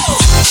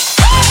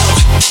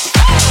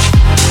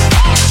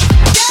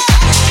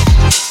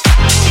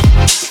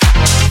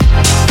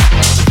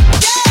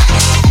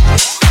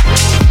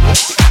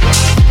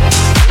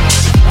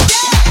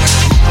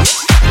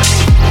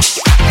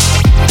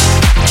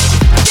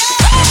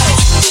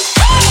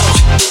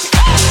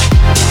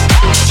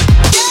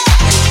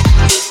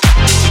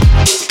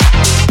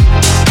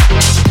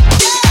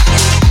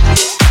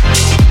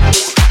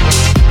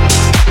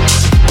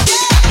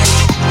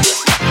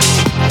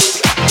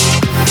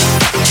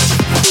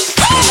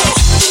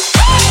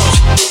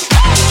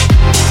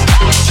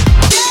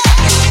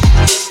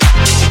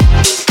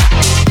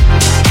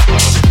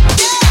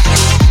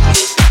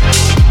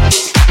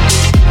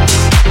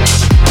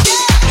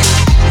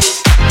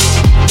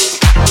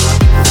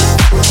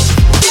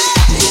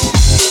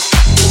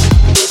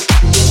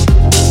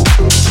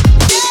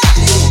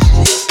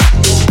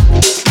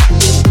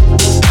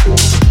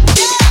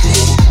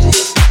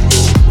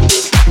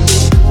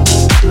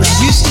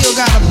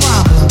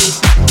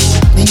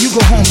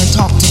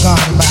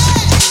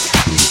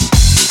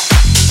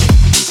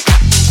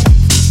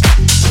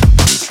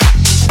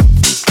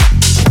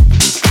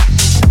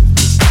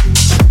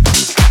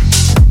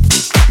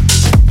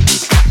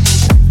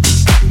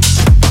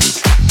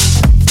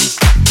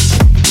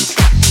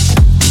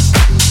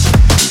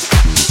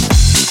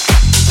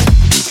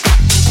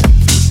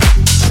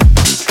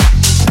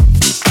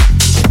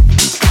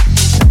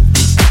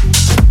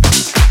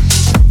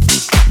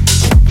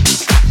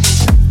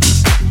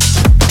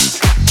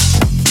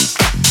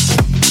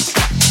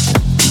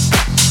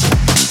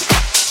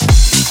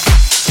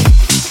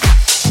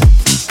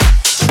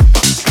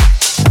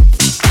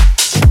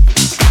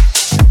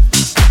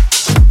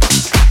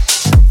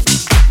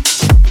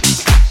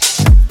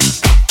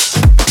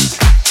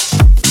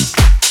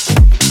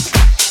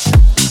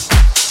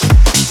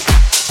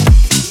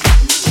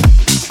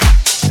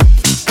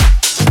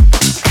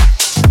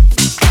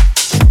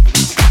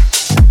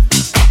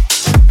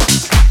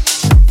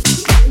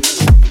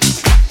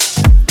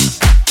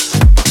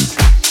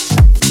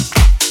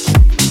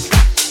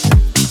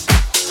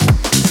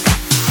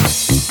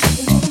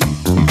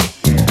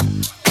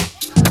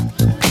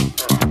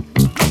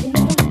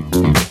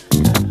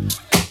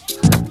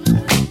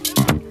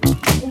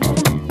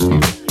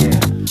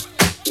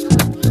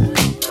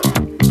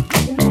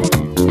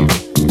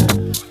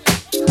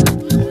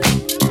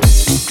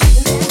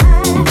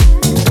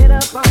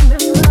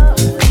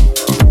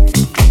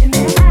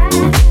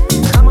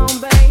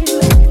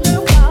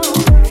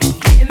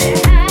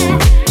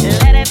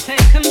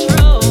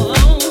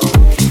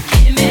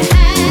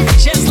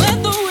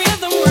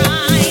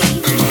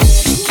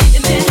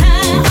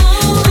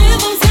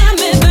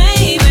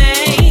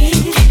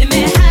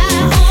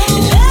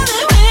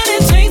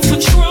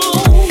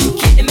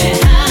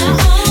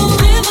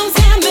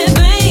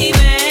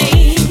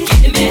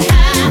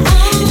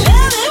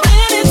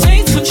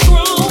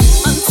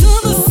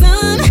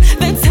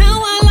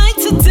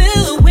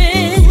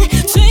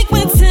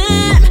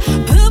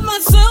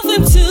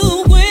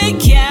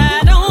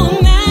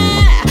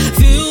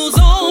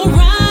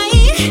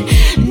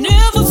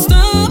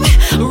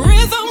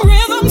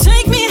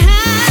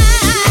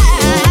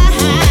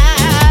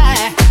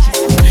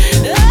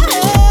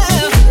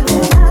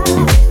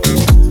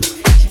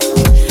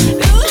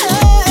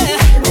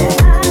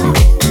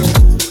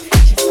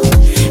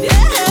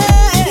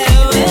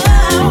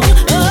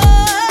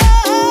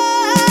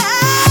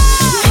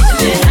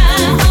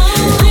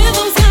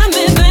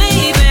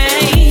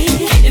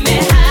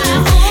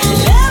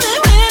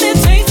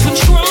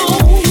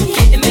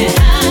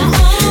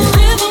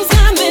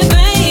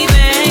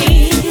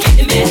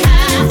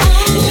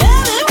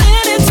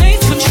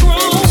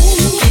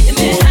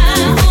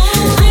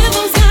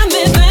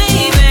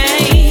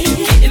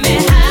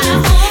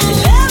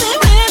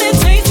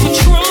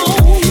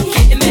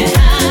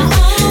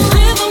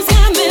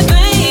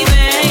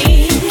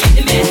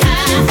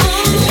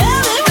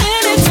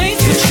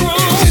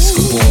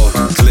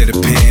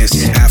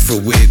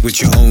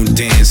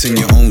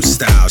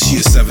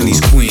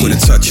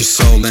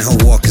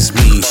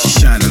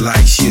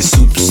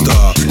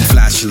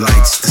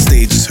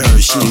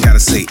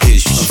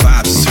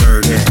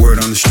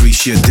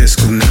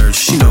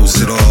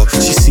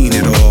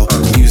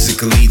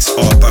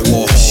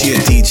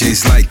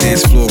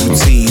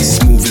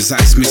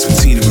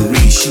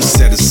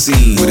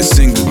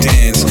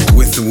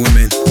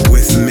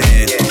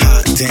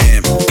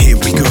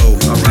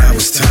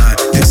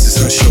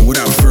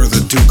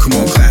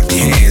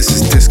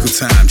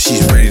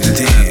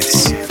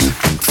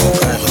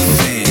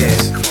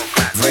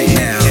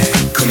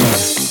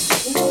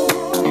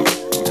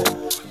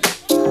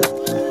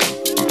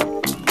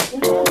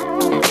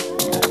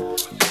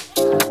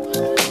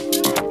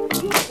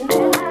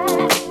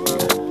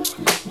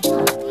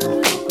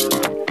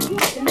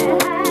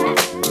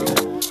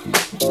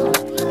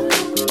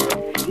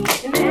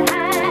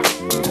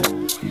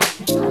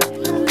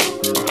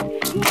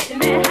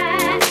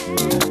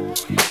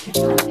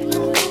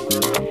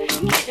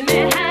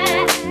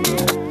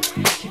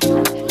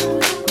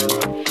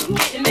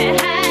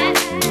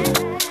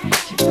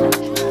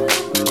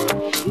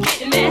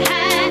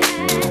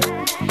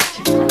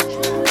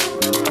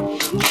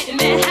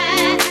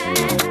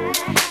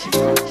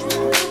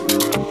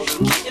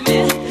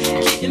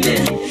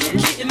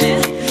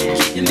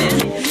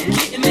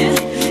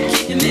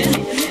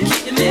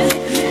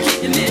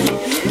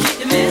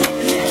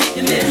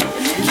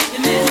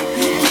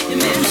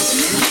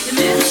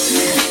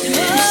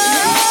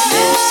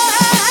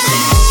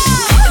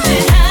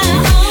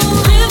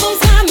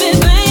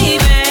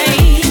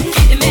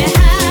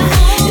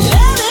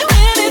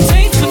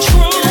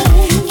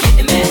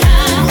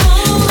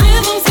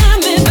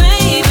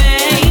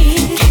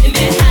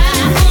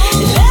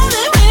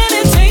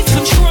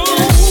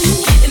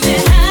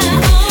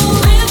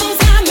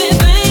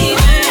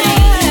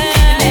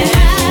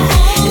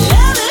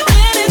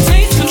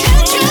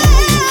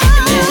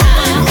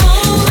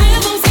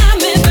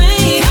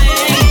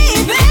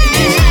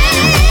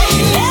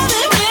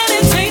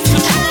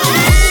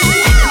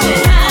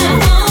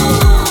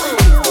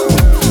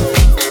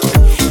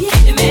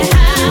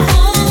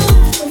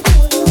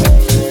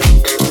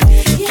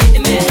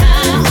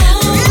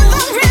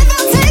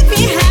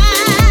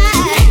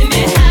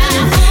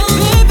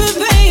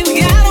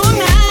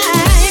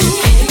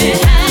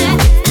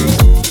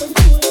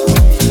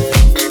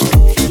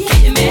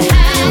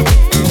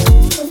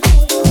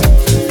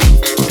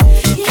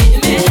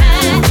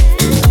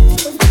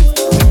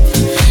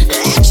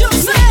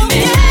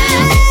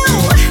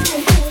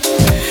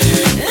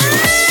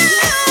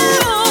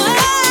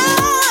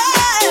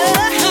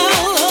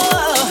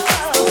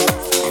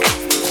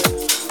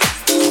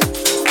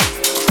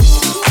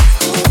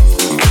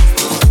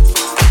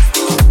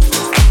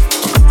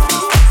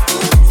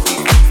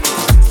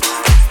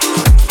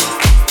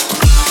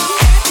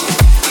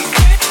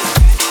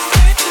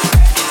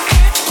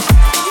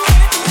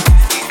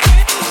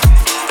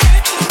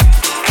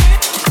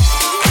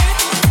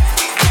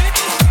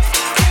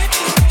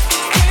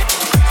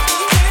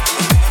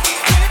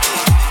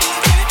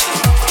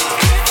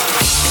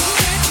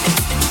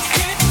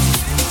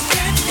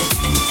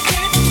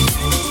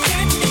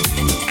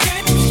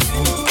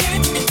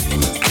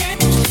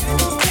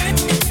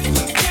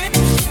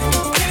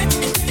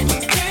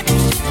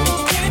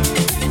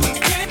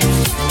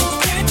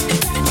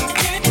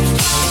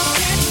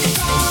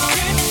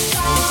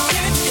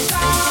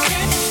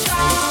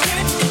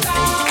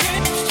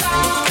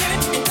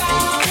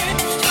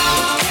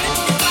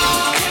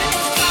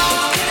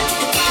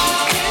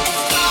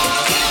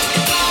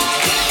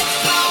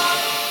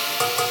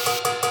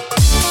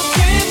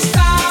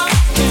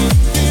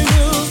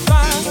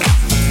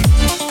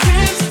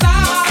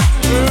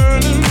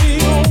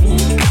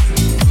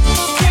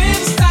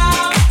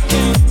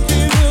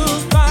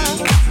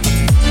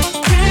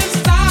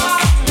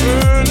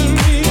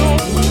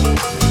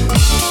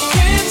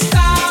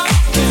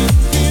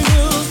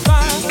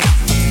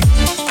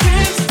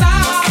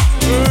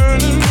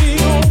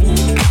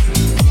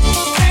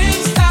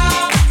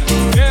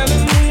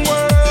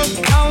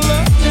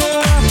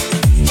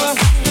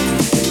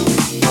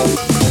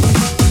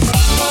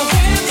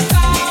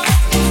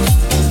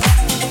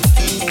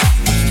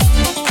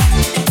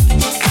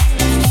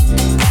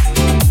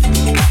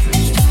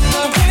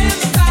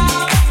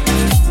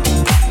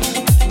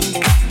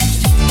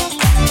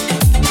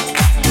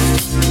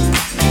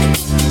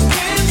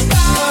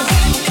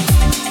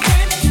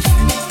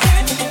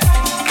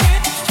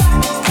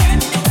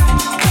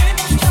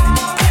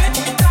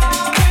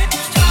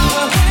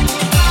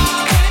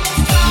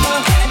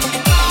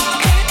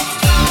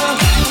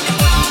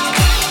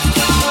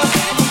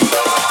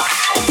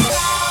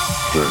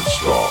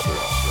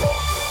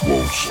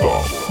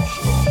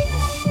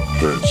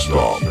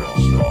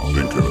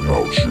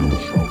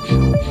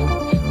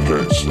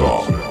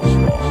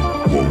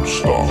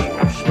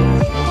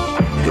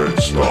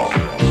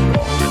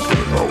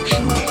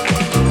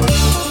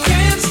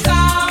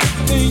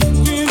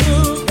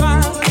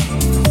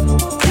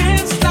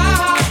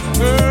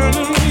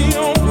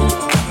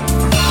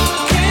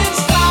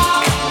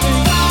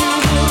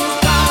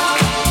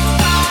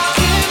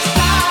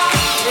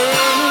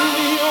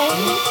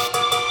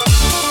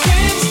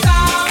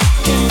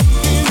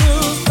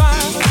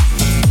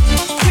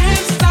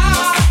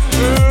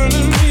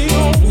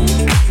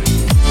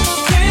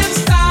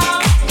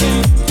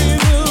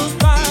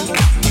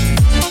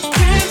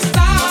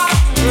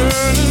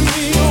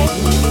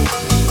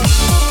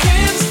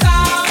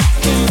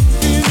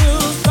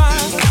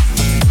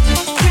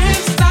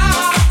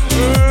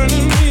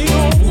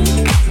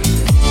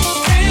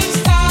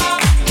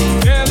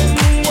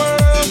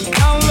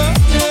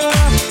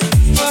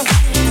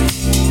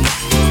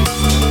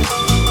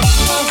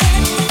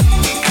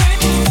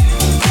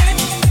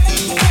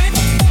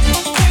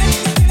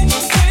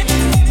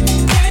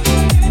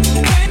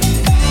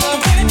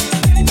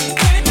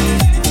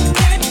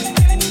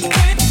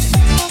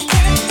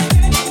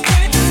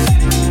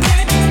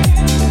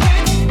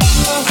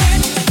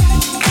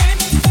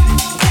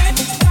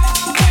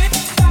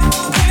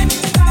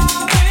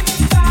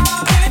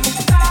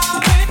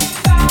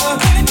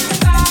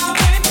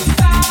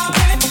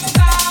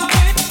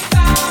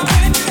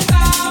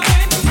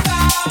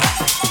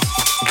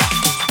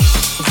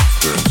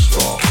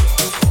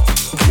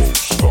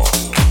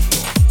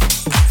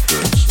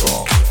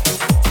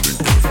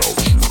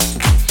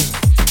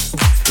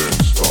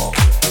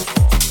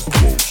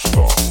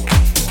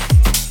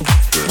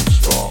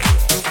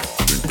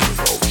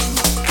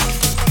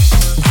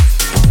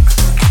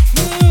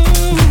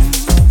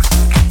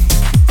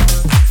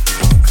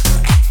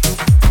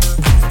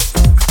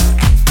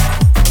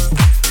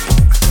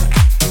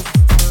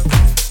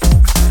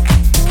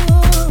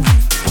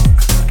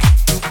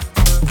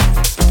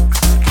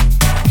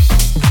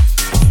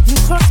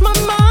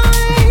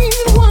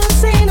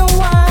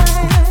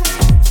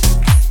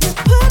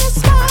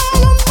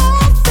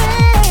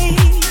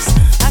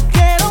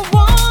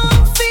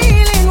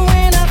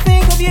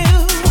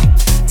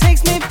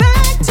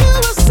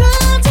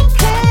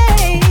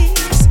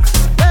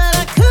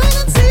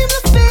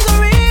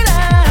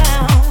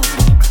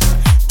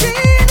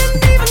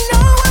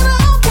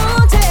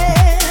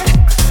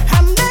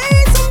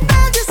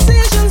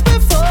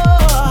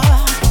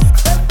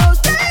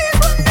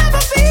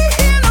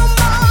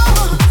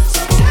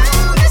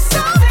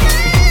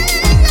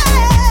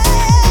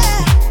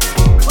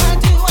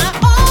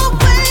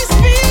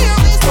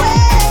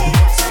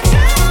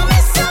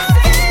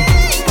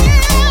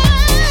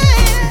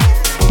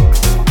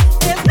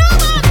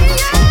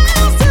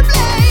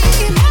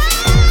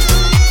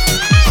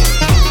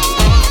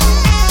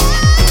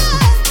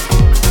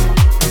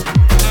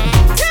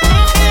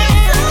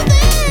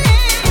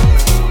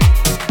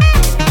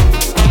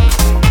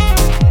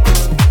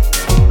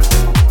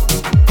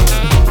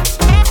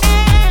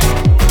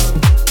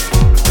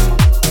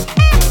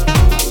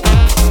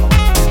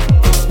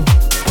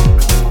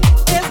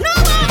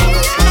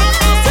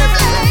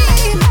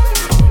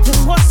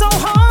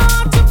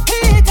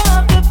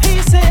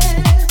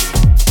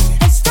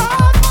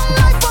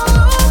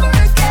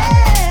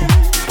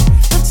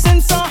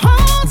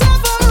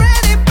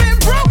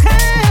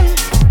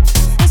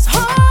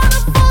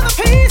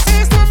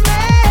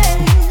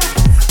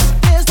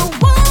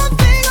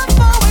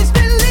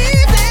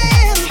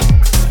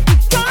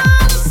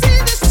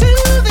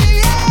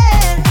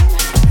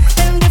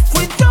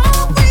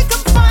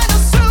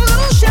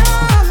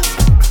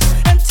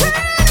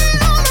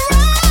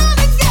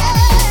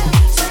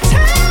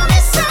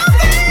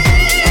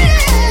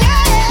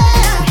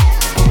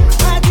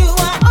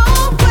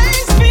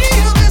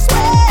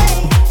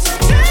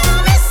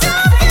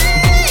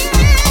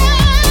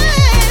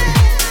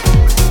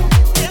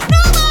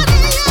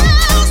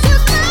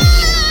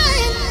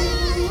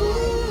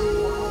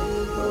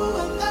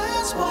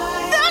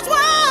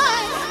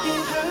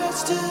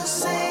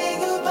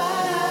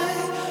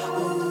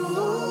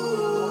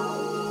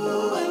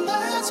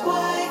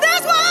 why